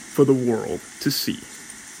essence for the world to see.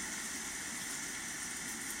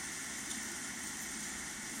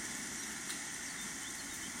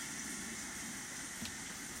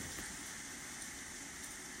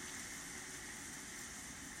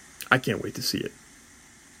 I can't wait to see it.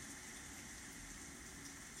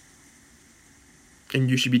 And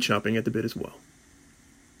you should be chomping at the bit as well.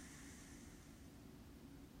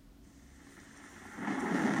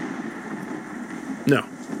 Now,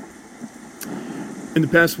 in the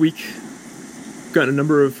past week, I've gotten a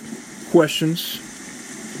number of questions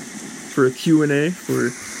for a Q&A for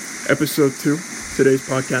episode 2, today's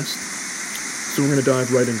podcast. So we're going to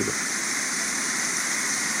dive right into them.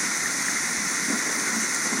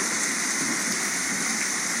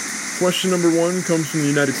 Question number 1 comes from the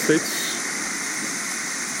United States.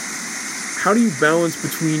 How do you balance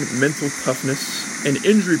between mental toughness and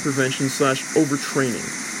injury prevention / overtraining?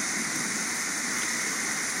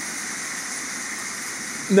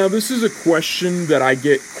 Now, this is a question that I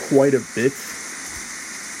get quite a bit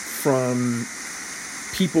from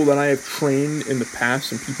people that I have trained in the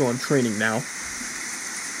past and people I'm training now.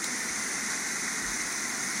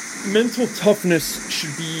 Mental toughness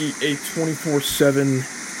should be a 24/7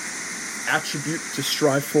 attribute to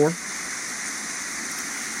strive for.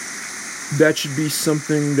 That should be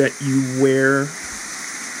something that you wear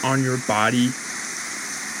on your body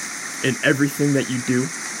in everything that you do.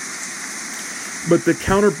 But the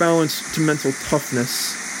counterbalance to mental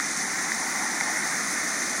toughness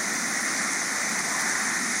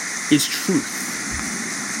is truth.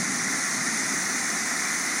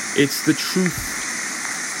 It's the truth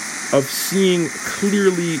of seeing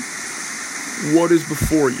clearly what is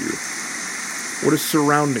before you, what is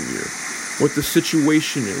surrounding you, what the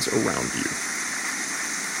situation is around you.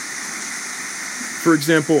 For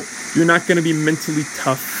example, you're not going to be mentally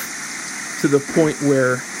tough to the point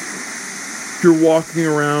where you're walking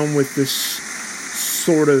around with this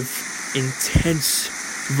sort of intense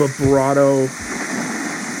bravado,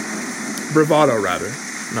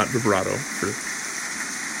 not vibrato, for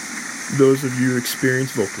those of you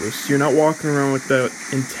experienced vocalists. You're not walking around with that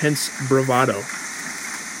intense bravado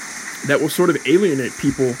that will sort of alienate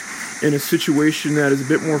people in a situation that is a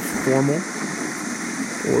bit more formal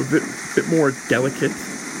or a bit more delicate.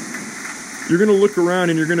 You're going to look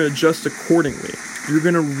around and you're going to adjust accordingly. You're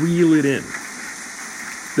going to reel it in.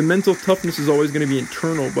 The mental toughness is always going to be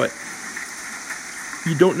internal, but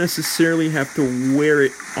you don't necessarily have to wear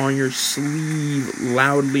it on your sleeve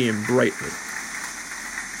loudly and brightly.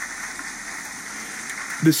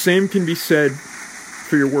 The same can be said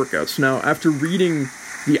for your workouts. Now, after reading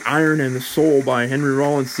The Iron and the Soul by Henry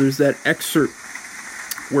Rollins, there's that excerpt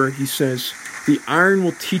where he says, "The iron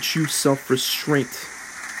will teach you self-restraint."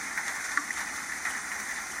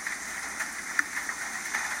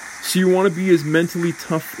 So you want to be as mentally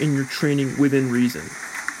tough in your training within reason.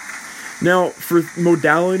 Now, for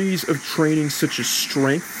modalities of training such as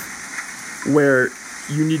strength, where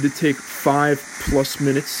you need to take 5+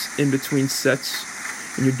 minutes in between sets,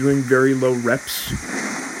 and you're doing very low reps,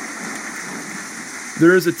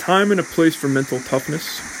 there is a time and a place for mental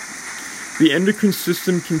toughness. The endocrine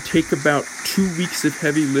system can take about 2 weeks of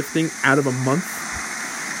heavy lifting out of a month.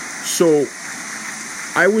 So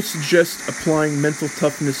I would suggest applying mental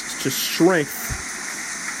toughness to strength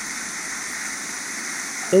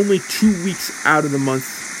only 2 weeks out of the month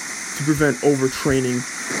to prevent overtraining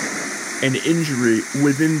and injury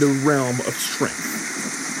within the realm of strength.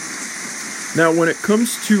 Now, when it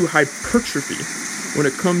comes to hypertrophy, when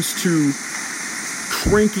it comes to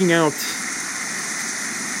cranking out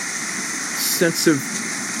sets of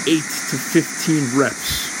 8 to 15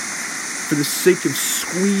 reps for the sake of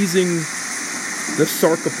squeezing the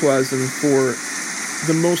sarcoplasm for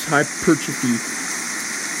the most hypertrophy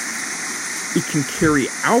it can carry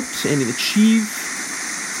out and achieve,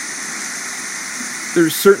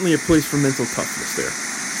 there's certainly a place for mental toughness there.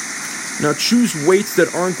 Now, choose weights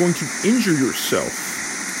that aren't going to injure yourself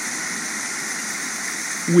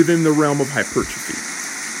within the realm of hypertrophy.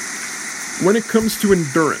 When it comes to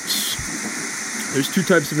endurance, there's two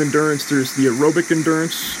types of endurance. There's the aerobic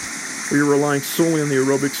endurance, where you're relying solely on the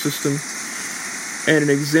aerobic system. And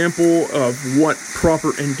an example of what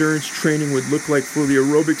proper endurance training would look like for the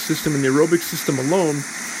aerobic system and the aerobic system alone,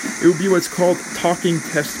 it would be what's called talking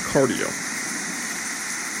test cardio.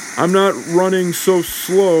 I'm not running so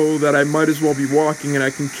slow that I might as well be walking, and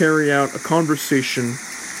I can carry out a conversation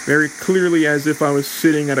very clearly as if I was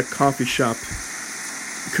sitting at a coffee shop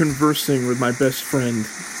conversing with my best friend.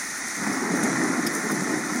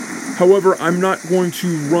 However, I'm not going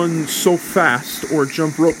to run so fast or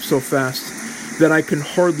jump rope so fast that I can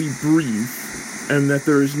hardly breathe, and that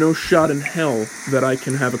there is no shot in hell that I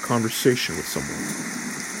can have a conversation with someone.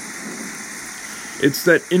 It's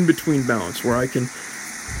that in-between balance where I can...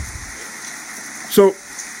 So,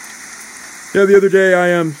 yeah, the other day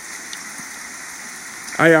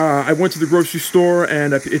I went to the grocery store,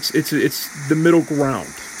 and it's the middle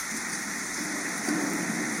ground.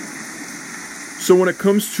 So when it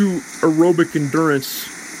comes to aerobic endurance,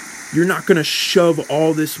 you're not going to shove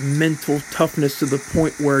all this mental toughness to the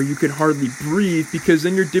point where you can hardly breathe, because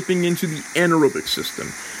then you're dipping into the anaerobic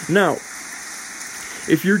system. Now,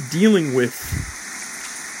 if you're dealing with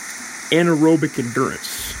anaerobic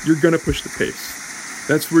endurance, you're going to push the pace.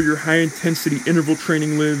 That's where your high-intensity interval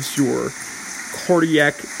training lives, your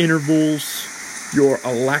cardiac intervals, your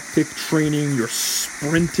lactic training, your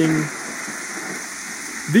sprinting.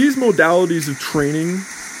 These modalities of training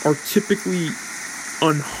are typically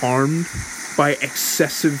unharmed by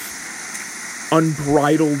excessive,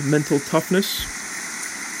 unbridled mental toughness.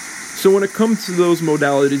 So when it comes to those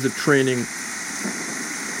modalities of training,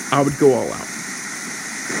 I would go all out.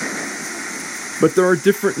 But there are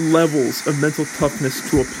different levels of mental toughness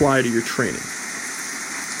to apply to your training.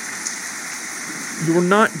 You're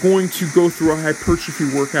not going to go through a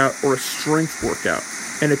hypertrophy workout or a strength workout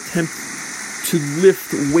and attempt to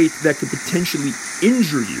lift weight that could potentially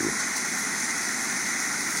injure you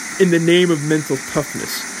in the name of mental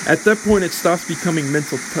toughness. At that point, it stops becoming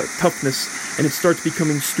mental toughness and it starts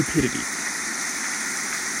becoming stupidity.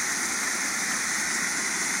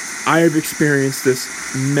 I have experienced this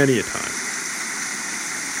many a time.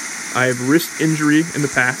 I have wrist injury in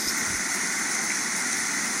the past.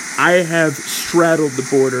 I have straddled the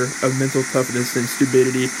border of mental toughness and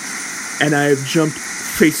stupidity, and I have jumped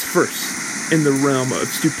face first in the realm of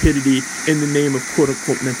stupidity in the name of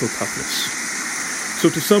quote-unquote mental toughness. So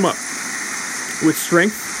to sum up, with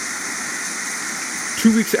strength,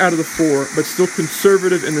 2 weeks out of the 4, but still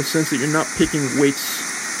conservative in the sense that you're not picking weights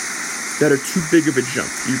that are too big of a jump.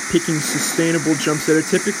 You're picking sustainable jumps that are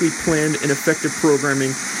typically planned in effective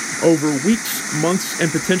programming over weeks, months,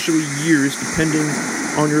 and potentially years, depending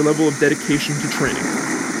on your level of dedication to training.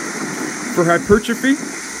 For hypertrophy,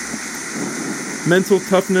 mental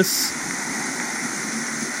toughness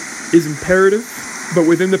is imperative, but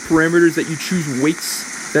within the parameters that you choose weights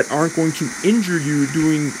that aren't going to injure you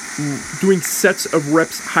doing sets of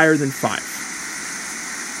reps higher than 5.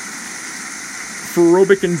 For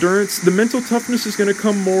aerobic endurance, the mental toughness is going to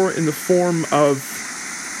come more in the form of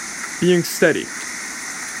being steady,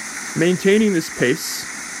 maintaining this pace,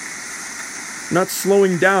 not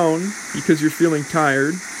slowing down because you're feeling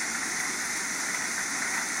tired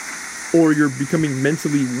or you're becoming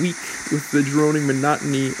mentally weak with the droning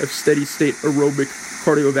monotony of steady-state aerobic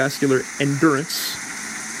cardiovascular endurance.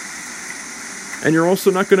 And you're also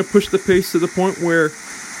not going to push the pace to the point where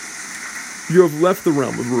you have left the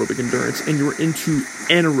realm of aerobic endurance and you're into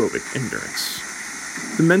anaerobic endurance.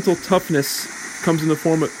 The mental toughness comes in the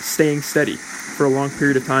form of staying steady for a long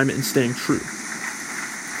period of time and staying true.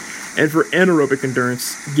 And for anaerobic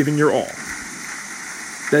endurance, giving your all.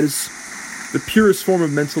 That is the purest form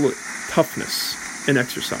of mental toughness in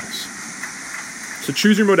exercise. So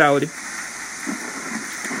choose your modality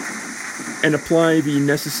and apply the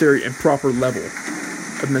necessary and proper level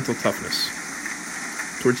of mental toughness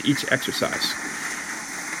towards each exercise.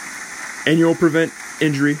 And you'll prevent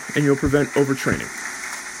injury and you'll prevent overtraining.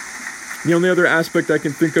 The only other aspect I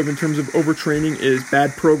can think of in terms of overtraining is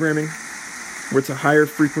bad programming, where it's a higher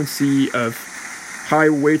frequency of high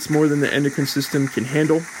weights more than the endocrine system can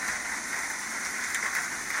handle.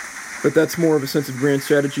 But that's more of a sense of grand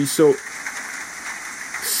strategy. So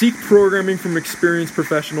seek programming from experienced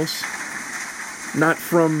professionals, not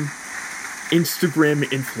from Instagram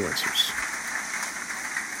influencers.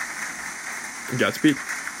 And Godspeed.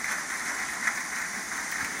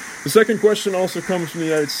 The second question also comes from the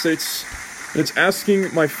United States, and it's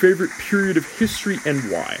asking my favorite period of history and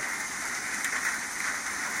why.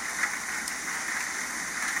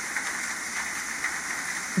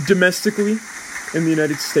 Domestically, in the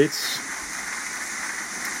United States,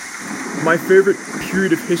 my favorite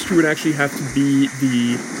period of history would actually have to be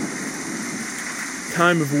the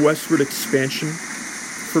time of westward expansion,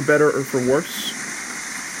 for better or for worse.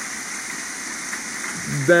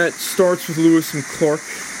 That starts with Lewis and Clark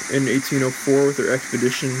in 1804 with their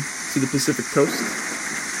expedition to the Pacific coast,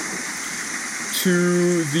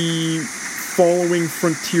 to the following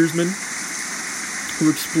frontiersmen who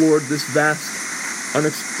explored this vast,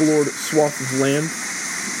 unexplored swath of land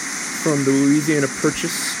from the Louisiana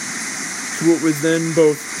Purchase to what was then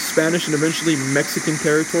both Spanish and eventually Mexican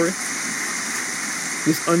territory.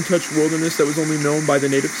 This untouched wilderness that was only known by the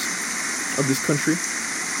natives of this country.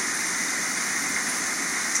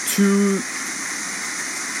 To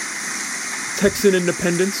Texan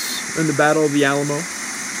independence and the Battle of the Alamo,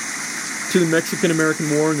 to the Mexican-American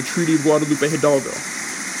War and the Treaty of Guadalupe Hidalgo.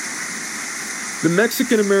 The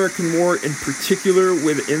Mexican-American War in particular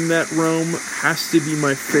within that realm has to be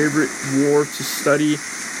my favorite war to study,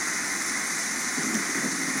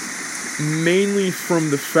 mainly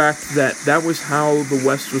from the fact that that was how the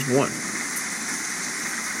West was won.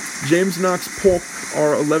 James Knox Polk,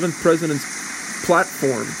 our 11th president's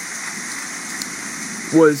platform,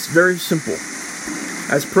 was very simple.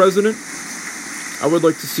 As president, I would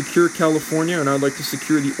like to secure California and I'd like to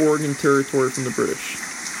secure the Oregon Territory from the British.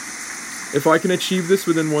 If I can achieve this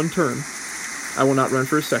within one term, I will not run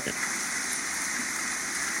for a second.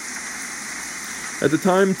 At the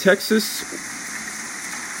time, Texas,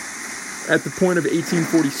 at the point of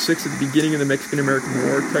 1846, at the beginning of the Mexican-American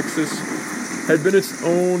War, Texas had been its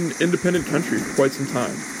own independent country for quite some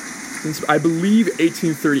time. since, I believe,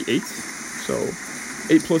 1838, so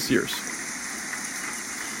 8+ years.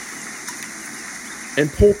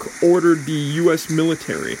 And Polk ordered the U.S.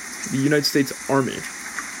 military, the United States Army,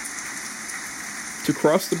 to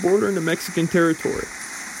cross the border into Mexican territory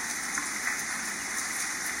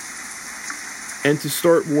and to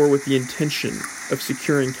start war with the intention of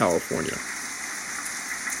securing California.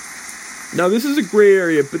 Now, this is a gray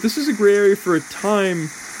area, but this is a gray area for a time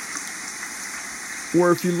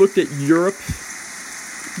where if you looked at Europe,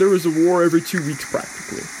 there was a war every 2 weeks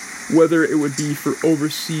practically. Whether it would be for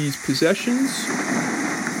overseas possessions,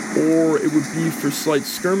 or it would be for slight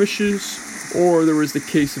skirmishes, or there was the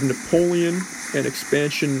case of Napoleon and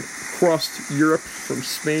expansion across Europe from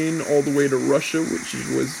Spain all the way to Russia, which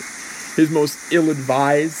was his most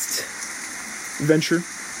ill-advised venture.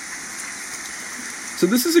 So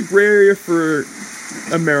this is a gray area for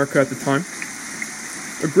America at the time.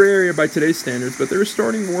 A gray area by today's standards, but they were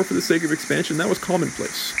starting war for the sake of expansion. That was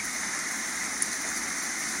commonplace.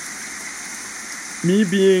 Me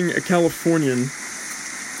being a Californian,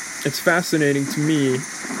 it's fascinating to me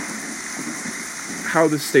how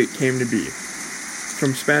the state came to be.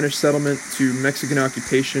 From Spanish settlement to Mexican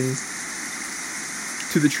occupation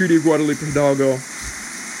to the Treaty of Guadalupe Hidalgo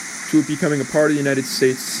to it becoming a part of the United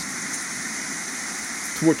States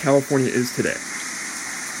to what California is today.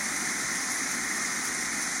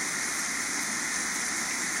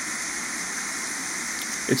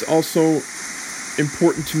 It's also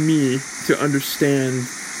important to me to understand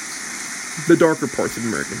the darker parts of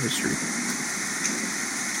American history.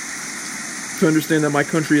 To understand that my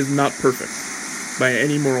country is not perfect by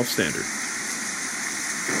any moral standard.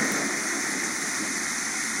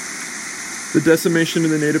 The decimation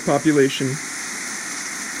of the native population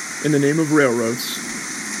in the name of railroads,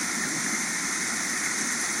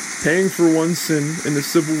 paying for one sin in the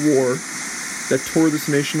Civil War that tore this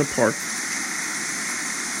nation apart,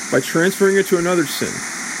 by transferring it to another sin.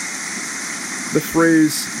 The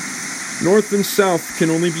phrase, North and South can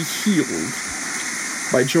only be healed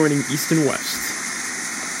by joining East and West.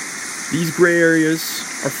 These gray areas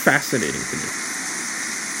are fascinating to me.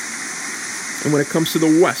 And when it comes to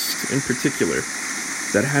the West in particular,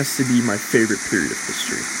 that has to be my favorite period of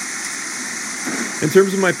history. In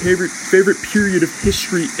terms of my favorite period of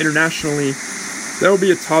history internationally, that will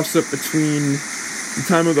be a toss-up between the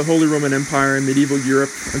time of the Holy Roman Empire and medieval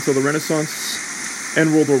Europe until the Renaissance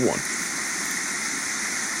and World War I.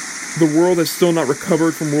 The world has still not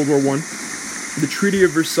recovered from World War I. The Treaty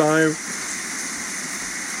of Versailles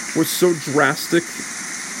was so drastic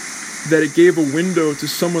that it gave a window to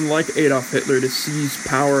someone like Adolf Hitler to seize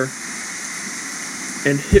power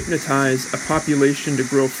and hypnotize a population to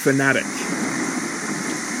grow fanatic.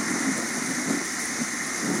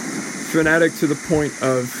 Fanatic to the point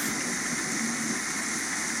of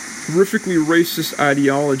horrifically racist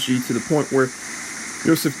ideology, to the point where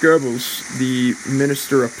Joseph Goebbels, the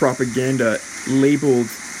minister of propaganda, labeled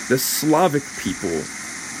the Slavic people,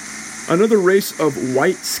 another race of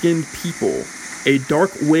white-skinned people, a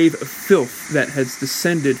dark wave of filth that has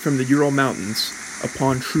descended from the Ural Mountains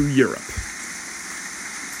upon true Europe.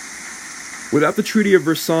 Without the Treaty of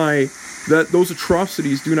Versailles, those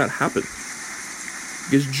atrocities do not happen.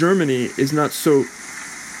 Because Germany is not so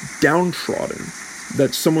downtrodden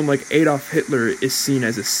that someone like Adolf Hitler is seen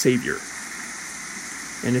as a savior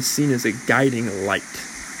and is seen as a guiding light.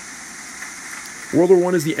 World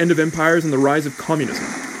War I is the end of empires and the rise of communism.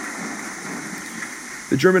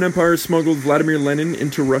 The German Empire smuggled Vladimir Lenin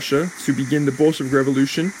into Russia to begin the Bolshevik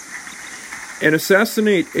Revolution and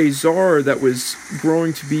assassinate a czar that was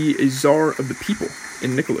growing to be a czar of the people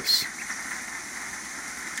in Nicholas.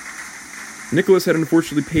 Nicholas had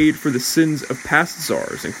unfortunately paid for the sins of past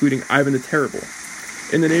czars, including Ivan the Terrible,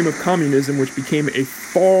 in the name of communism, which became a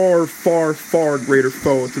far, far, far greater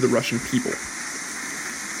foe to the Russian people.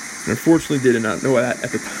 And unfortunately, they did not know that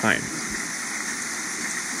at the time.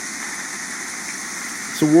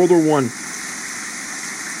 So World War I.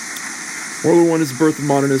 World War I is the birth of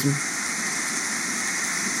modernism.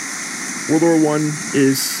 World War I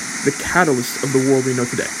is the catalyst of the world we know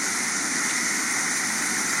today.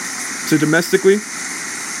 So domestically,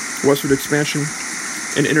 westward expansion,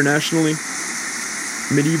 and internationally,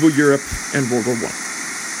 medieval Europe and World War I.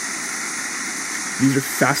 These are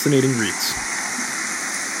fascinating reads.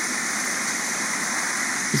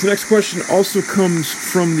 This next question also comes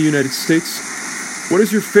from the United States. What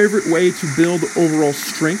is your favorite way to build overall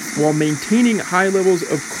strength while maintaining high levels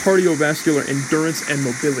of cardiovascular endurance and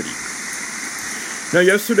mobility? Now,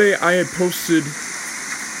 yesterday I had posted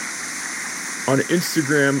on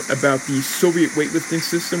Instagram about the Soviet weightlifting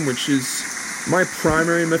system, which is my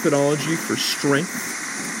primary methodology for strength.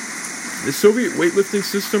 The Soviet weightlifting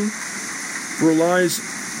system relies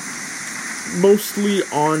mostly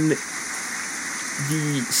on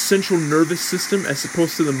the central nervous system as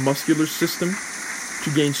opposed to the muscular system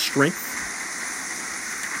to gain strength.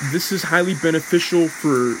 This is highly beneficial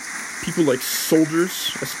for people like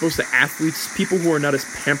soldiers, as opposed to athletes, people who are not as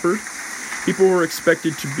pampered, people who are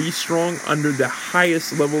expected to be strong under the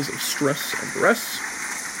highest levels of stress and duress.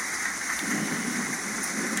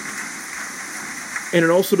 And it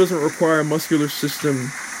also doesn't require a muscular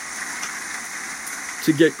system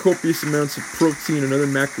to get copious amounts of protein and other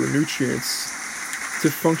macronutrients to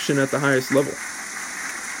function at the highest level.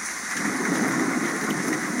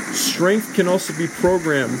 Strength can also be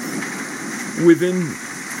programmed within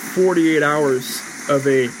 48 hours of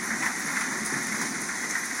a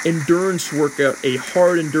endurance workout, a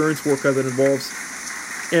hard endurance workout that involves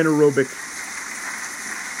anaerobic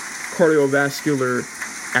cardiovascular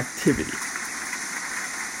activity.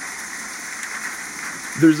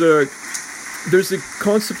 There's a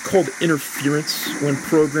concept called interference when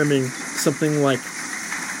programming something like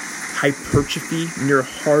hypertrophy near a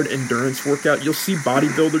hard endurance workout. You'll see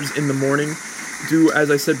bodybuilders in the morning do,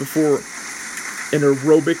 as I said before, an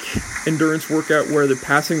aerobic endurance workout where they're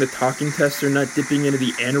passing the talking test, they're not dipping into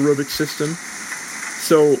the anaerobic system.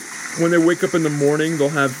 So when they wake up in the morning, they'll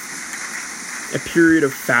have a period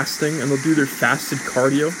of fasting and they'll do their fasted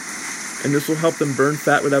cardio. And this will help them burn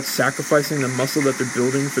fat without sacrificing the muscle that they're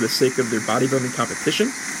building for the sake of their bodybuilding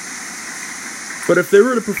competition. But if they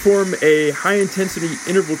were to perform a high-intensity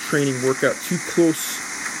interval training workout too close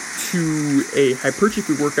to a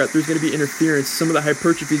hypertrophy workout, there's going to be interference. Some of the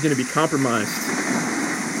hypertrophy is going to be compromised.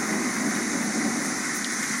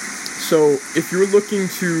 So if you're looking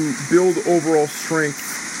to build overall strength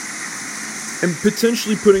and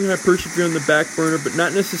potentially putting hypertrophy on the back burner, but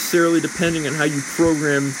not necessarily depending on how you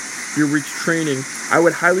program your week's training, I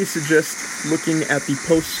would highly suggest looking at the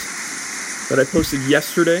post that I posted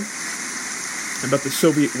yesterday about the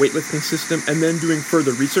Soviet weightlifting system and then doing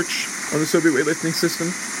further research on the Soviet weightlifting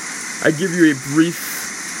system. I give you a brief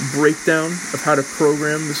breakdown of how to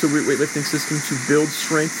program the Soviet weightlifting system to build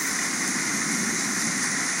strength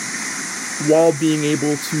while being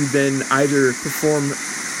able to then either perform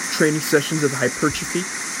training sessions of hypertrophy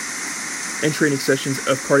and training sessions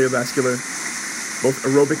of cardiovascular, both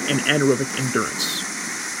aerobic and anaerobic endurance.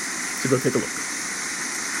 So go take a look.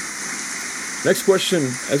 Next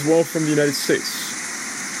question, as well from the United States.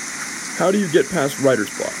 How do you get past writer's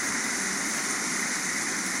block?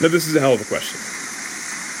 Now, this is a hell of a question.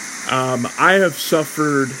 I have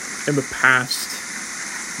suffered in the past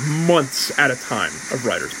months at a time of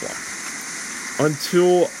writer's block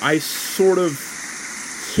until I sort of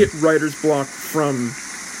hit writer's block from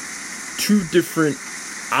two different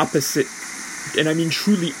opposite, and I mean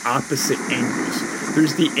truly opposite angles.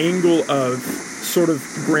 There's the angle of sort of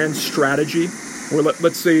grand strategy, where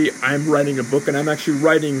let's say I'm writing a book and I'm actually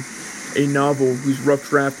writing a novel whose rough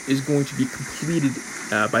draft is going to be completed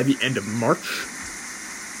by the end of March.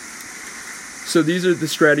 So these are the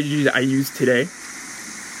strategies I use today.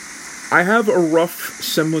 I have a rough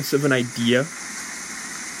semblance of an idea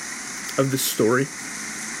of the story.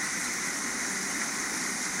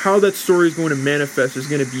 How that story is going to manifest is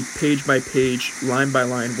going to be page by page, line by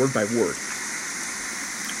line, word by word.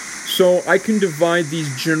 So I can divide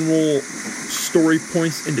these general story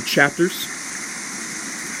points into chapters.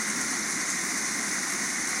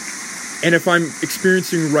 And if I'm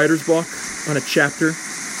experiencing writer's block on a chapter,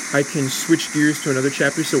 I can switch gears to another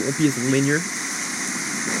chapter so it won't be as linear.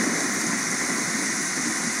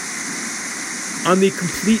 On the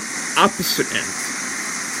complete opposite end,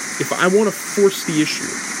 if I want to force the issue,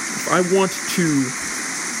 if I want to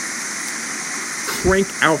crank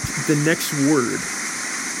out the next word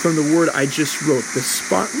from the word I just wrote, the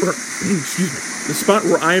spot where, the spot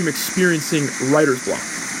where I am experiencing writer's block,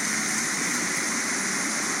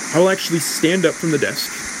 I will actually stand up from the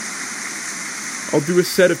desk. I'll do a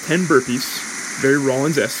set of 10 burpees, very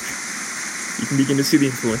Rollins-esque. You can begin to see the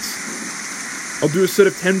influence. I'll do a set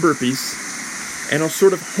of 10 burpees, and I'll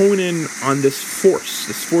sort of hone in on this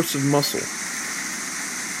force of muscle.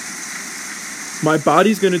 My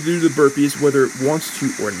body's going to do the burpees whether it wants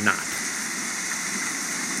to or not.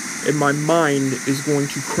 And my mind is going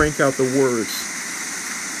to crank out the words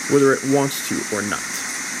whether it wants to or not.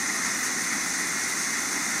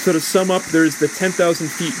 So to sum up, there's the 10,000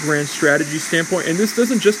 feet grand strategy standpoint, and this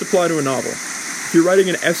doesn't just apply to a novel. If you're writing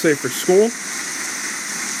an essay for school,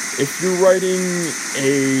 if you're writing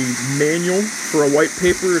a manual for a white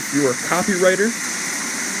paper, if you're a copywriter,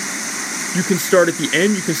 you can start at the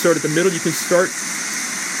end, you can start at the middle, you can start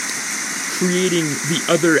creating the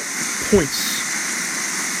other points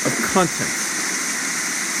of content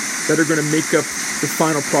that are going to make up the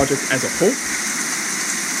final project as a whole,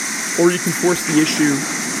 or you can force the issue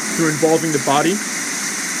through involving the body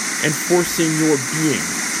and forcing your being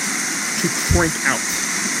to crank out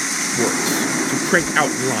words, to crank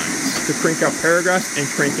out lines, to crank out paragraphs and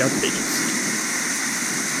crank out pages.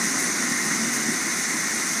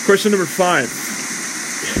 Question number 5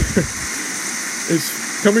 is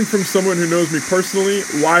coming from someone who knows me personally.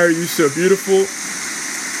 Why are you so beautiful?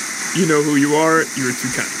 You know who you are. You are too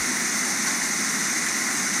kind.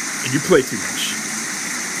 And you play too much.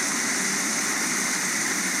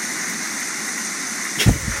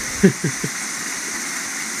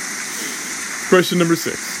 Question number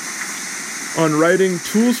 6. On writing,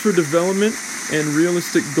 tools for development and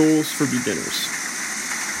realistic goals for beginners.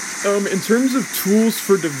 In terms of tools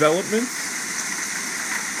for development,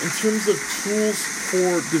 in terms of tools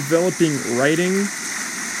for developing writing,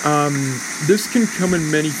 this can come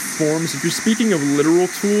in many forms. If you're speaking of literal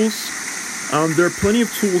tools, there are plenty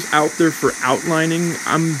of tools out there for outlining.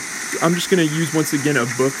 I'm just going to use once again a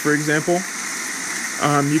book, for example.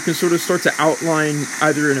 You can sort of start to outline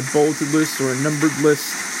either in a bulleted list or a numbered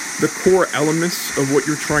list the core elements of what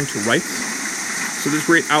you're trying to write. So there's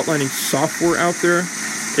great outlining software out there.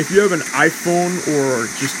 If you have an iPhone or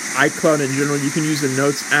just iCloud in general, you can use the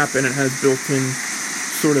Notes app and it has built-in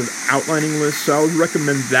sort of outlining lists. So I would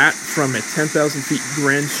recommend that from a 10,000 feet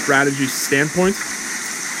grand strategy standpoint.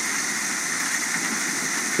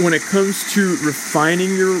 When it comes to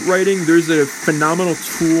refining your writing, there's a phenomenal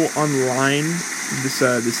tool online,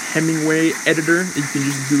 this Hemingway editor that you can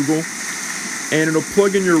just Google, and it'll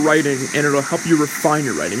plug in your writing and it'll help you refine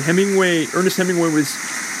your writing. Ernest Hemingway was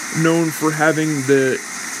known for having the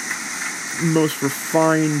most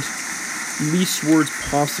refined, least words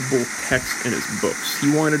possible text in his books. He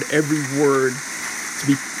wanted every word to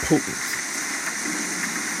be potent.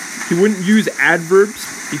 He wouldn't use adverbs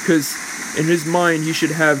because in his mind he should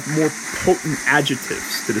have more potent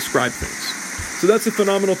adjectives to describe things. So that's a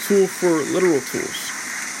phenomenal tool for literal tools.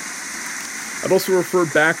 I'd also refer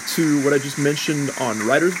back to what I just mentioned on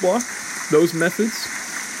writer's block, those methods.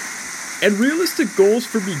 And realistic goals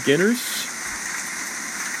for beginners.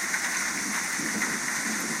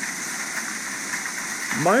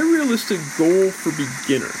 My realistic goal for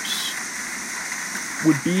beginners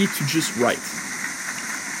would be to just write.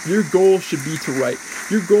 Your goal should be to write.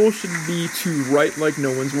 Your goal should be to write like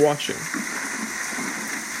no one's watching.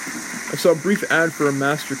 I saw a brief ad for a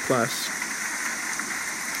masterclass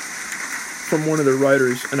from one of the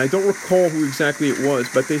writers, and I don't recall who exactly it was,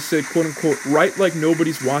 but they said, quote unquote, write like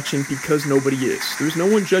nobody's watching because nobody is. There's no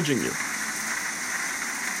one judging you.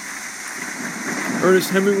 Ernest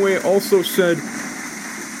Hemingway also said,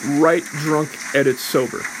 write drunk, edit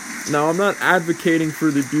sober. Now, I'm not advocating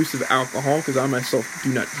for the abuse of alcohol, because I myself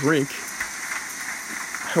do not drink.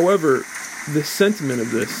 However, the sentiment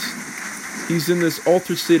of this, he's in this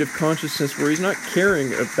altered state of consciousness where he's not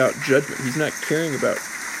caring about judgment. He's not caring about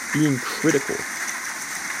being critical.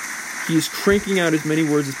 He is cranking out as many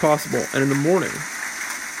words as possible, and in the morning,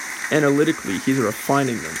 analytically, he's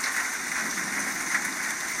refining them.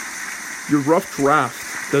 Your rough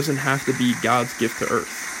draft doesn't have to be God's gift to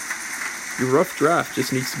earth. Your rough draft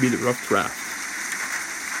just needs to be the rough draft.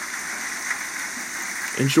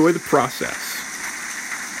 Enjoy the process.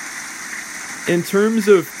 In terms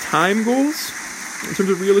of time goals, in terms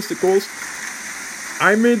of realistic goals,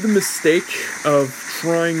 I made the mistake of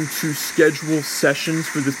trying to schedule sessions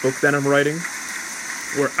for this book that I'm writing,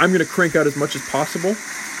 where I'm going to crank out as much as possible.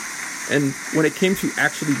 And when it came to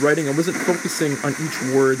actually writing, I wasn't focusing on each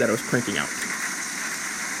word that I was cranking out.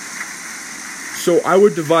 So I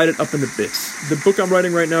would divide it up into bits. The book I'm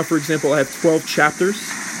writing right now, for example, I have 12 chapters.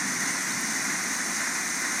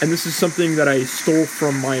 And this is something that I stole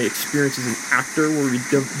from my experience as an actor, where we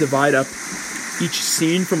divide up each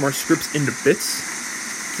scene from our scripts into bits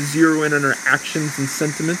to zero in on our actions and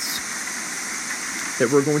sentiments that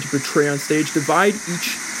we're going to portray on stage. Divide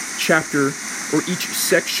each chapter or each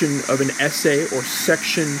section of an essay or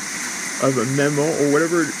section of a memo or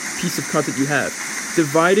whatever piece of content you have.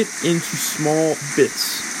 Divide it into small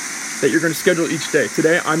bits that you're going to schedule each day.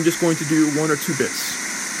 Today, I'm just going to do 1 or 2 bits.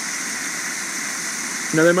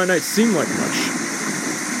 Now, that might not seem like much,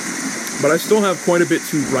 but I still have quite a bit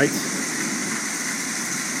to write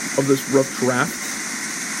of this rough draft.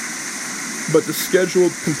 But the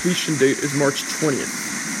scheduled completion date is March 20th.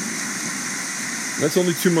 That's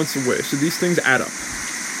only 2 months away, so these things add up.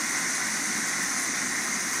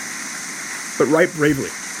 But write bravely.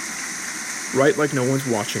 Write like no one's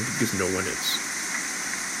watching, because no one is.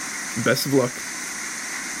 Best of luck,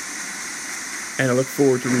 and I look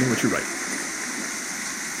forward to reading what you write.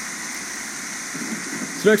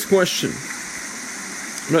 So next question.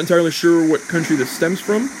 I'm not entirely sure what country this stems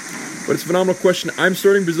from, but it's a phenomenal question. I'm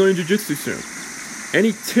starting Brazilian Jiu-Jitsu soon.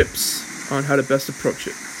 Any tips on how to best approach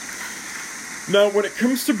it? Now, when it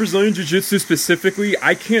comes to Brazilian Jiu-Jitsu specifically,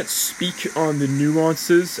 I can't speak on the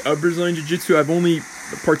nuances of Brazilian Jiu-Jitsu. I've only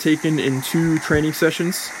partaken in 2 training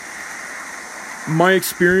sessions. My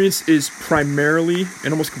experience is primarily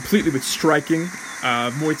and almost completely with striking,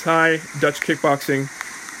 Muay Thai, Dutch kickboxing,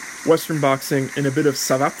 Western boxing, and a bit of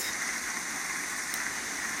Savate.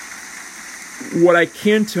 What I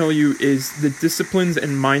can tell you is the disciplines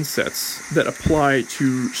and mindsets that apply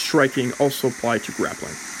to striking also apply to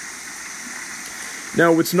grappling.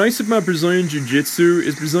 Now, what's nice about Brazilian Jiu-Jitsu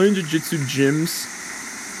is Brazilian Jiu-Jitsu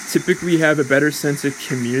gyms typically have a better sense of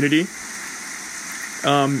community.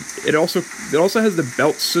 It also has the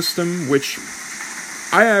belt system, which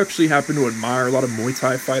I actually happen to admire. A lot of Muay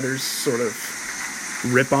Thai fighters sort of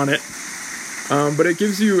rip on it. But it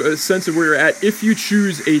gives you a sense of where you're at if you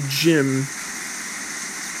choose a gym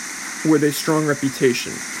with a strong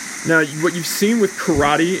reputation. Now, what you've seen with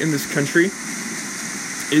karate in this country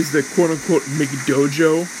is the quote-unquote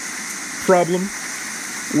McDojo problem,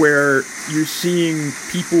 where you're seeing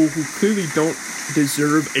people who clearly don't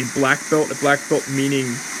deserve a black belt meaning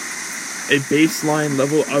a baseline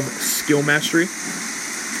level of skill mastery.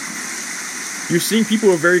 You're seeing people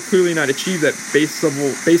who have very clearly not achieved that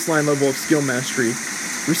baseline level of skill mastery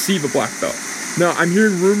receive a black belt. Now, I'm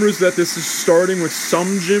hearing rumors that this is starting with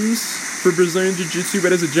some gyms for Brazilian Jiu-Jitsu,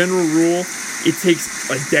 but as a general rule, it takes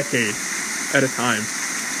a decade at a time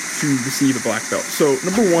to receive a black belt. So,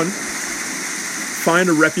 number 1, find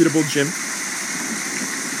a reputable gym.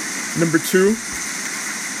 Number 2,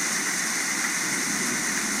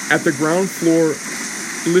 at the ground floor,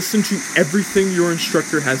 listen to everything your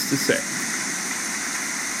instructor has to say.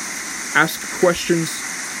 Ask questions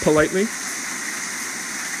politely.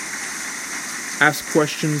 Ask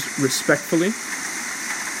questions respectfully.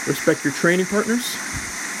 Respect your training partners.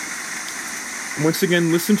 And once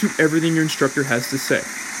again, listen to everything your instructor has to say.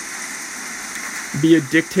 Be a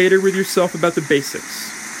dictator with yourself about the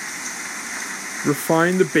basics.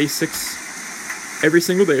 Refine the basics every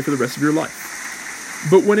single day for the rest of your life.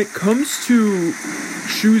 But when it comes to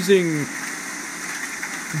choosing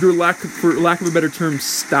your for lack of a better term,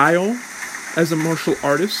 style as a martial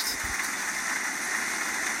artist,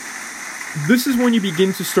 this is when you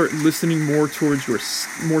begin to start listening more to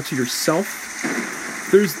yourself.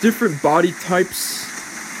 There's different body types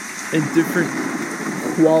and different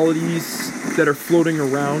qualities that are floating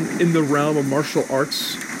around in the realm of martial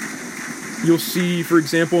arts. You'll see, for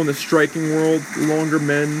example, in the striking world, longer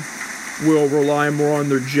men will rely more on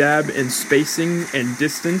their jab and spacing and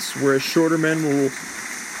distance, whereas shorter men will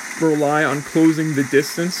rely on closing the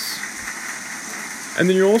distance. And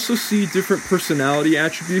then you also see different personality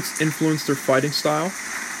attributes influence their fighting style.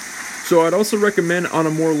 So I'd also recommend, on a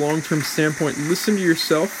more long-term standpoint, listen to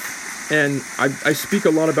yourself. And I speak a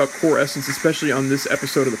lot about core essence, especially on this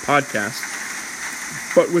episode of the podcast.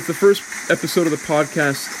 But with the first episode of the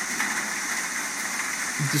podcast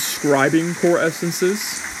describing core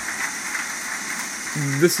essences,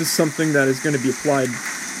 this is something that is going to be applied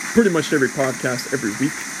pretty much to every podcast every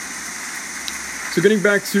week. So getting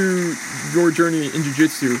back to your journey in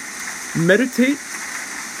Jiu-Jitsu, meditate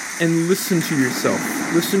and listen to yourself.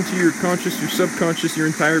 Listen to your conscious, your subconscious, your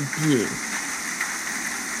entire being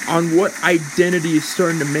on what identity is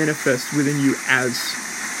starting to manifest within you as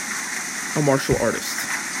a martial artist.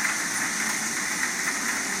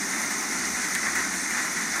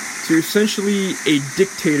 So you're essentially a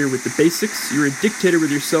dictator with the basics. You're a dictator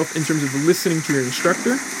with yourself in terms of listening to your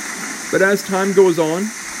instructor. But as time goes on,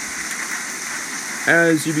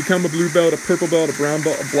 as you become a blue belt, a purple belt, a brown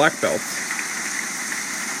belt, a black belt,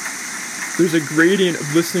 there's a gradient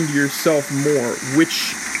of listening to yourself more,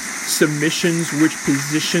 which submissions, which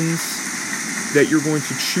positions that you're going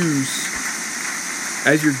to choose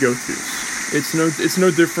as your go-tos. It's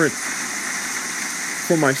no different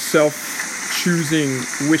for myself choosing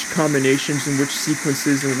which combinations and which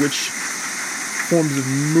sequences and which forms of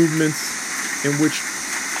movements and which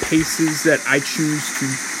paces that I choose to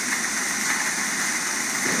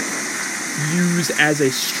use as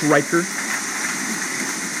a striker.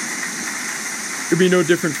 It'd be no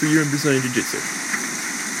different for you in Brazilian Jiu-Jitsu.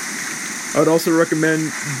 I would also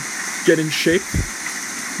recommend get in shape.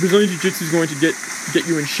 Brazilian Jiu-Jitsu is going to get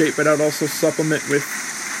you in shape, but I would also supplement with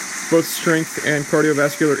both strength and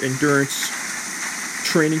cardiovascular endurance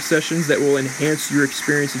training sessions that will enhance your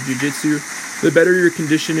experience in Jiu-Jitsu. The better your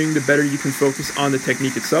conditioning, the better you can focus on the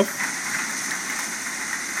technique itself.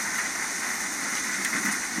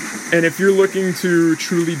 And if you're looking to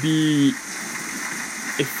truly be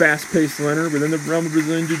a fast-paced learner within the realm of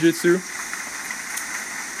Brazilian Jiu-Jitsu.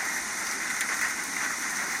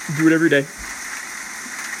 Do it every day.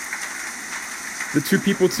 The two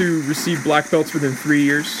people to receive black belts within 3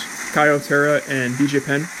 years, Caio Terra and BJ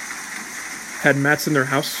Penn, had mats in their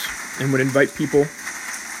house and would invite people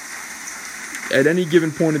at any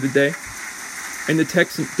given point of the day, and the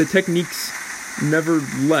techniques never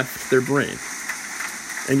left their brain,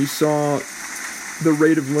 and you saw the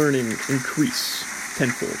rate of learning increase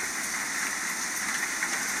tenfold.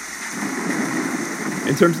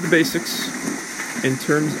 In terms of the basics, in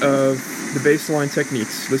terms of the baseline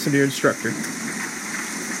techniques, listen to your instructor.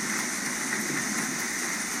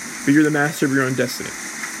 But you're the master of your own destiny.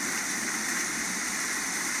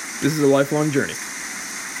 This is a lifelong journey.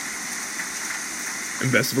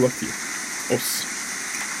 And best of luck to you. Os.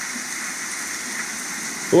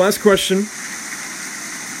 The last question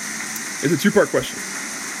is a two-part question.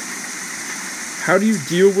 How do you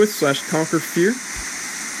deal with / conquer fear?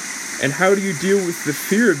 And how do you deal with the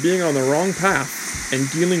fear of being on the wrong path and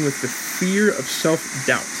dealing with the fear of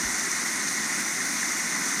self-doubt?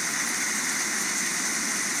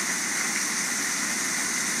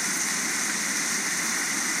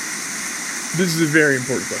 This is a very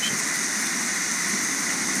important question.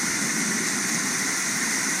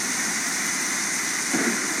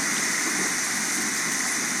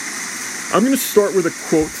 I'm going to start with a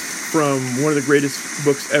quote from one of the greatest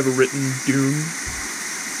books ever written, Dune,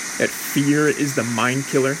 that fear is the mind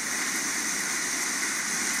killer.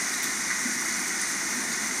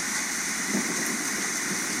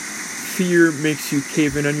 Fear makes you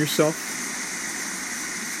cave in on yourself.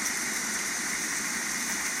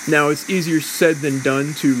 Now, it's easier said than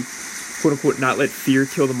done to, quote-unquote, not let fear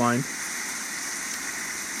kill the mind.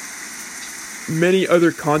 Many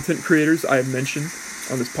other content creators I have mentioned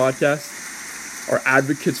on this podcast are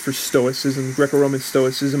advocates for Stoicism, Greco-Roman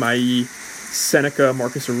Stoicism, i.e. Seneca,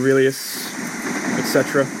 Marcus Aurelius,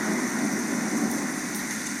 etc.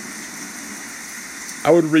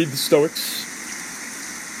 I would read the Stoics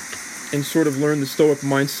and sort of learn the Stoic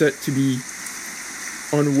mindset to be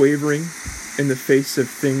unwavering in the face of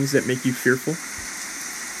things that make you fearful.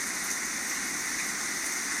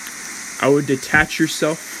 I would detach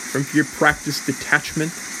yourself from fear, practice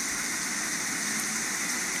detachment.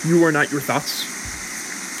 You are not your thoughts.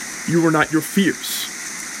 You are not your fears.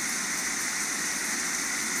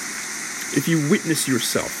 If you witness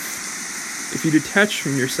yourself, if you detach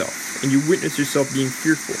from yourself, and you witness yourself being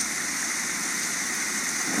fearful,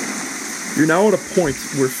 you're now at a point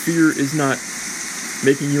where fear is not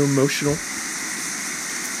making you emotional,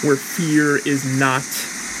 where fear is not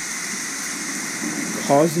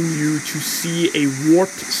causing you to see a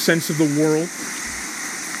warped sense of the world.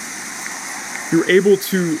 You're able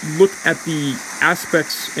to look at the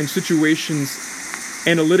aspects and situations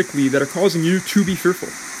analytically that are causing you to be fearful.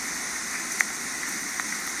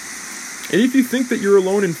 And if you think that you're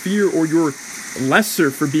alone in fear, or you're lesser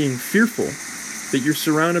for being fearful, that you're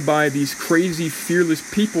surrounded by these crazy, fearless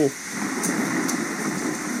people,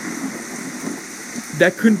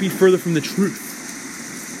 that couldn't be further from the truth.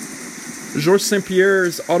 Georges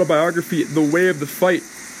St-Pierre's autobiography, The Way of the Fight,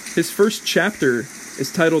 his first chapter is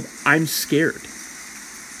titled, I'm Scared.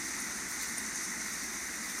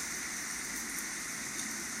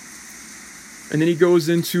 And then he goes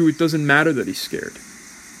into, it doesn't matter that he's scared.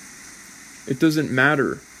 It doesn't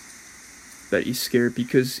matter that he's scared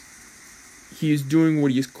because he is doing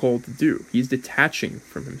what he is called to do. He is detaching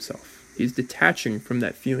from himself. He is detaching from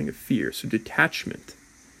that feeling of fear. So detachment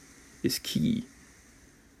is key.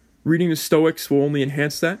 Reading the Stoics will only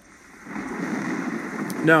enhance that.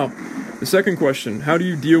 Now, the second question, how do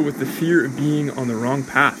you deal with the fear of being on the wrong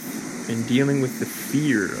path and dealing with the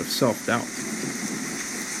fear of self-doubt?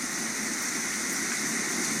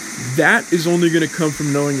 That is only going to come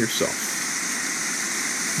from knowing yourself.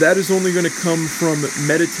 That is only going to come from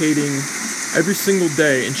meditating every single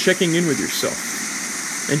day and checking in with yourself.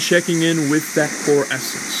 And checking in with that core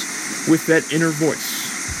essence, with that inner voice.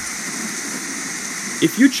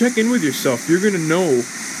 If you check in with yourself, you're going to know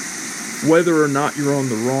whether or not you're on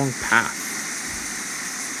the wrong path.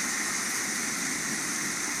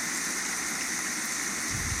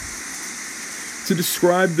 To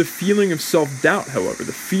describe the feeling of self-doubt, however,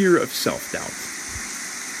 the fear of self-doubt,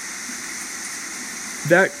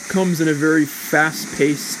 that comes in a very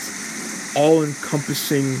fast-paced,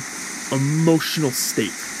 all-encompassing, emotional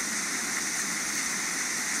state.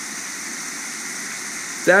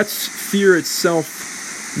 That's fear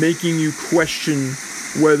itself making you question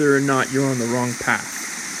whether or not you're on the wrong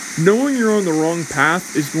path. Knowing you're on the wrong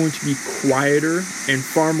path is going to be quieter and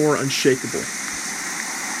far more unshakable.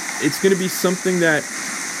 It's going to be something that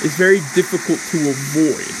is very difficult to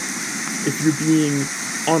avoid if you're being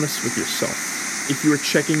honest with yourself, if you are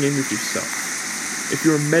checking in with yourself, if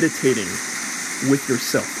you are meditating with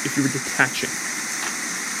yourself, if you are detaching.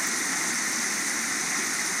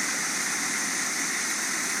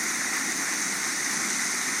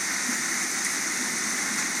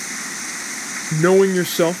 Knowing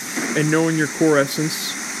yourself and knowing your core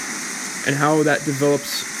essence and how that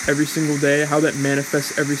develops every single day, how that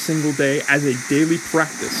manifests every single day as a daily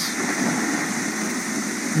practice,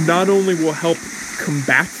 not only will help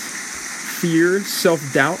combat fear,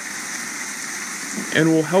 self-doubt, and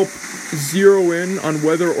will help zero in on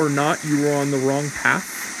whether or not you are on the wrong path,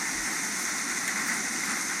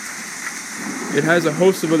 it has a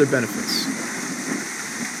host of other benefits.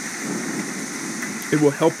 It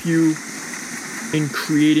will help you in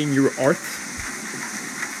creating your art.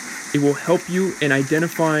 It will help you in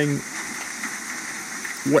identifying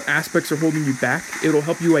what aspects are holding you back. It will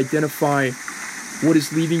help you identify what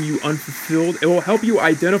is leaving you unfulfilled. It will help you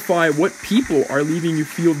identify what people are leaving you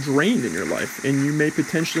feel drained in your life, and you may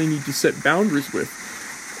potentially need to set boundaries with,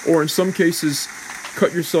 or in some cases,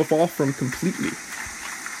 cut yourself off from completely.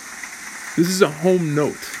 This is a home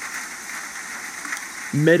note.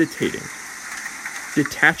 Meditating,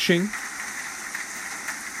 detaching,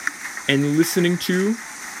 and listening to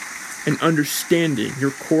and understanding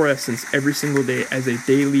your core essence every single day as a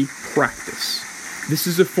daily practice. This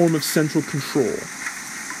is a form of central control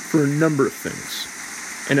for a number of things.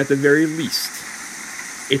 And at the very least,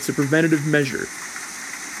 it's a preventative measure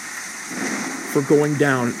for going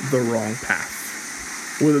down the wrong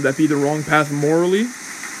path. Whether that be the wrong path morally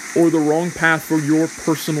or the wrong path for your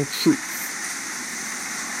personal truth.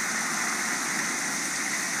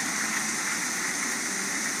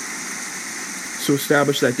 So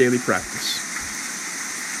establish that daily practice.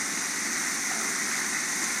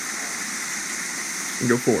 And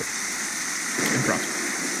go forward. And prosper.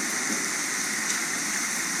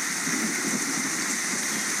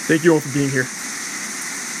 Thank you all for being here.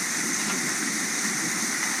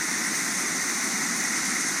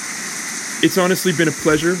 It's honestly been a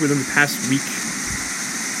pleasure within the past week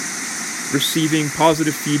receiving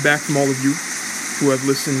positive feedback from all of you who have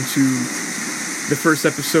listened to the first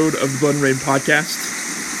episode of the Blood and Rain podcast.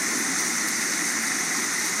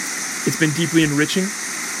 It's been deeply enriching.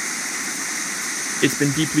 It's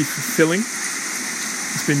been deeply fulfilling.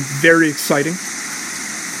 It's been very exciting.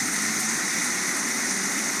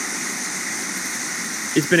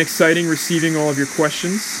 It's been exciting receiving all of your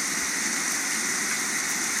questions.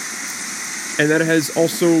 And that has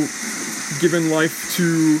also given life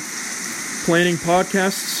to planning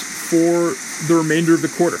podcasts for the remainder of the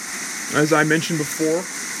quarter. As I mentioned before,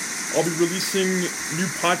 I'll be releasing new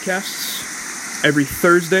podcasts every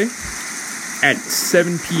Thursday at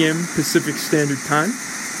 7 p.m. Pacific Standard Time.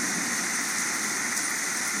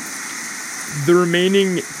 The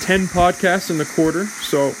remaining 10 podcasts in the quarter,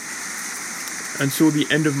 so until the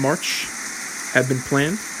end of March, have been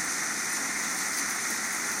planned.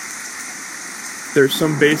 There's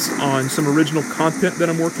some based on some original content that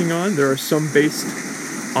I'm working on. There are some based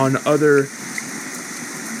on other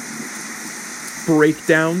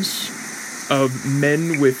breakdowns of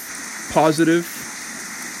men with positive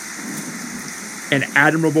and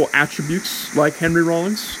admirable attributes like Henry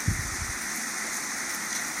Rollins.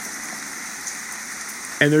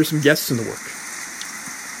 And there's some guests in the work.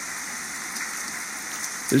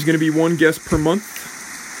 There's going to be one guest per month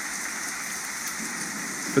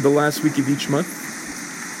for the last week of each month.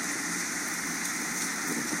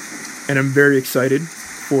 And I'm very excited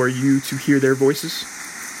for you to hear their voices.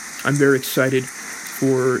 I'm very excited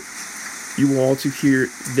for you all to hear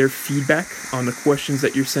their feedback on the questions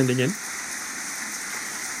that you're sending in.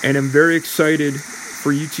 And I'm very excited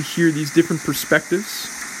for you to hear these different perspectives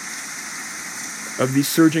of these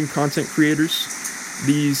surging content creators,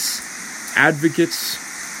 these advocates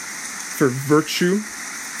for virtue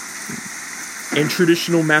and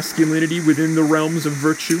traditional masculinity within the realms of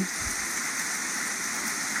virtue.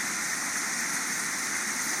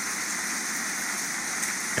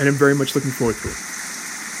 And I'm very much looking forward to it.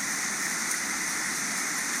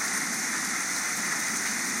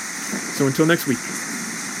 So until next week,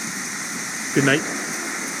 good night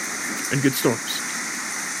and good storms.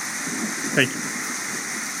 Thank you.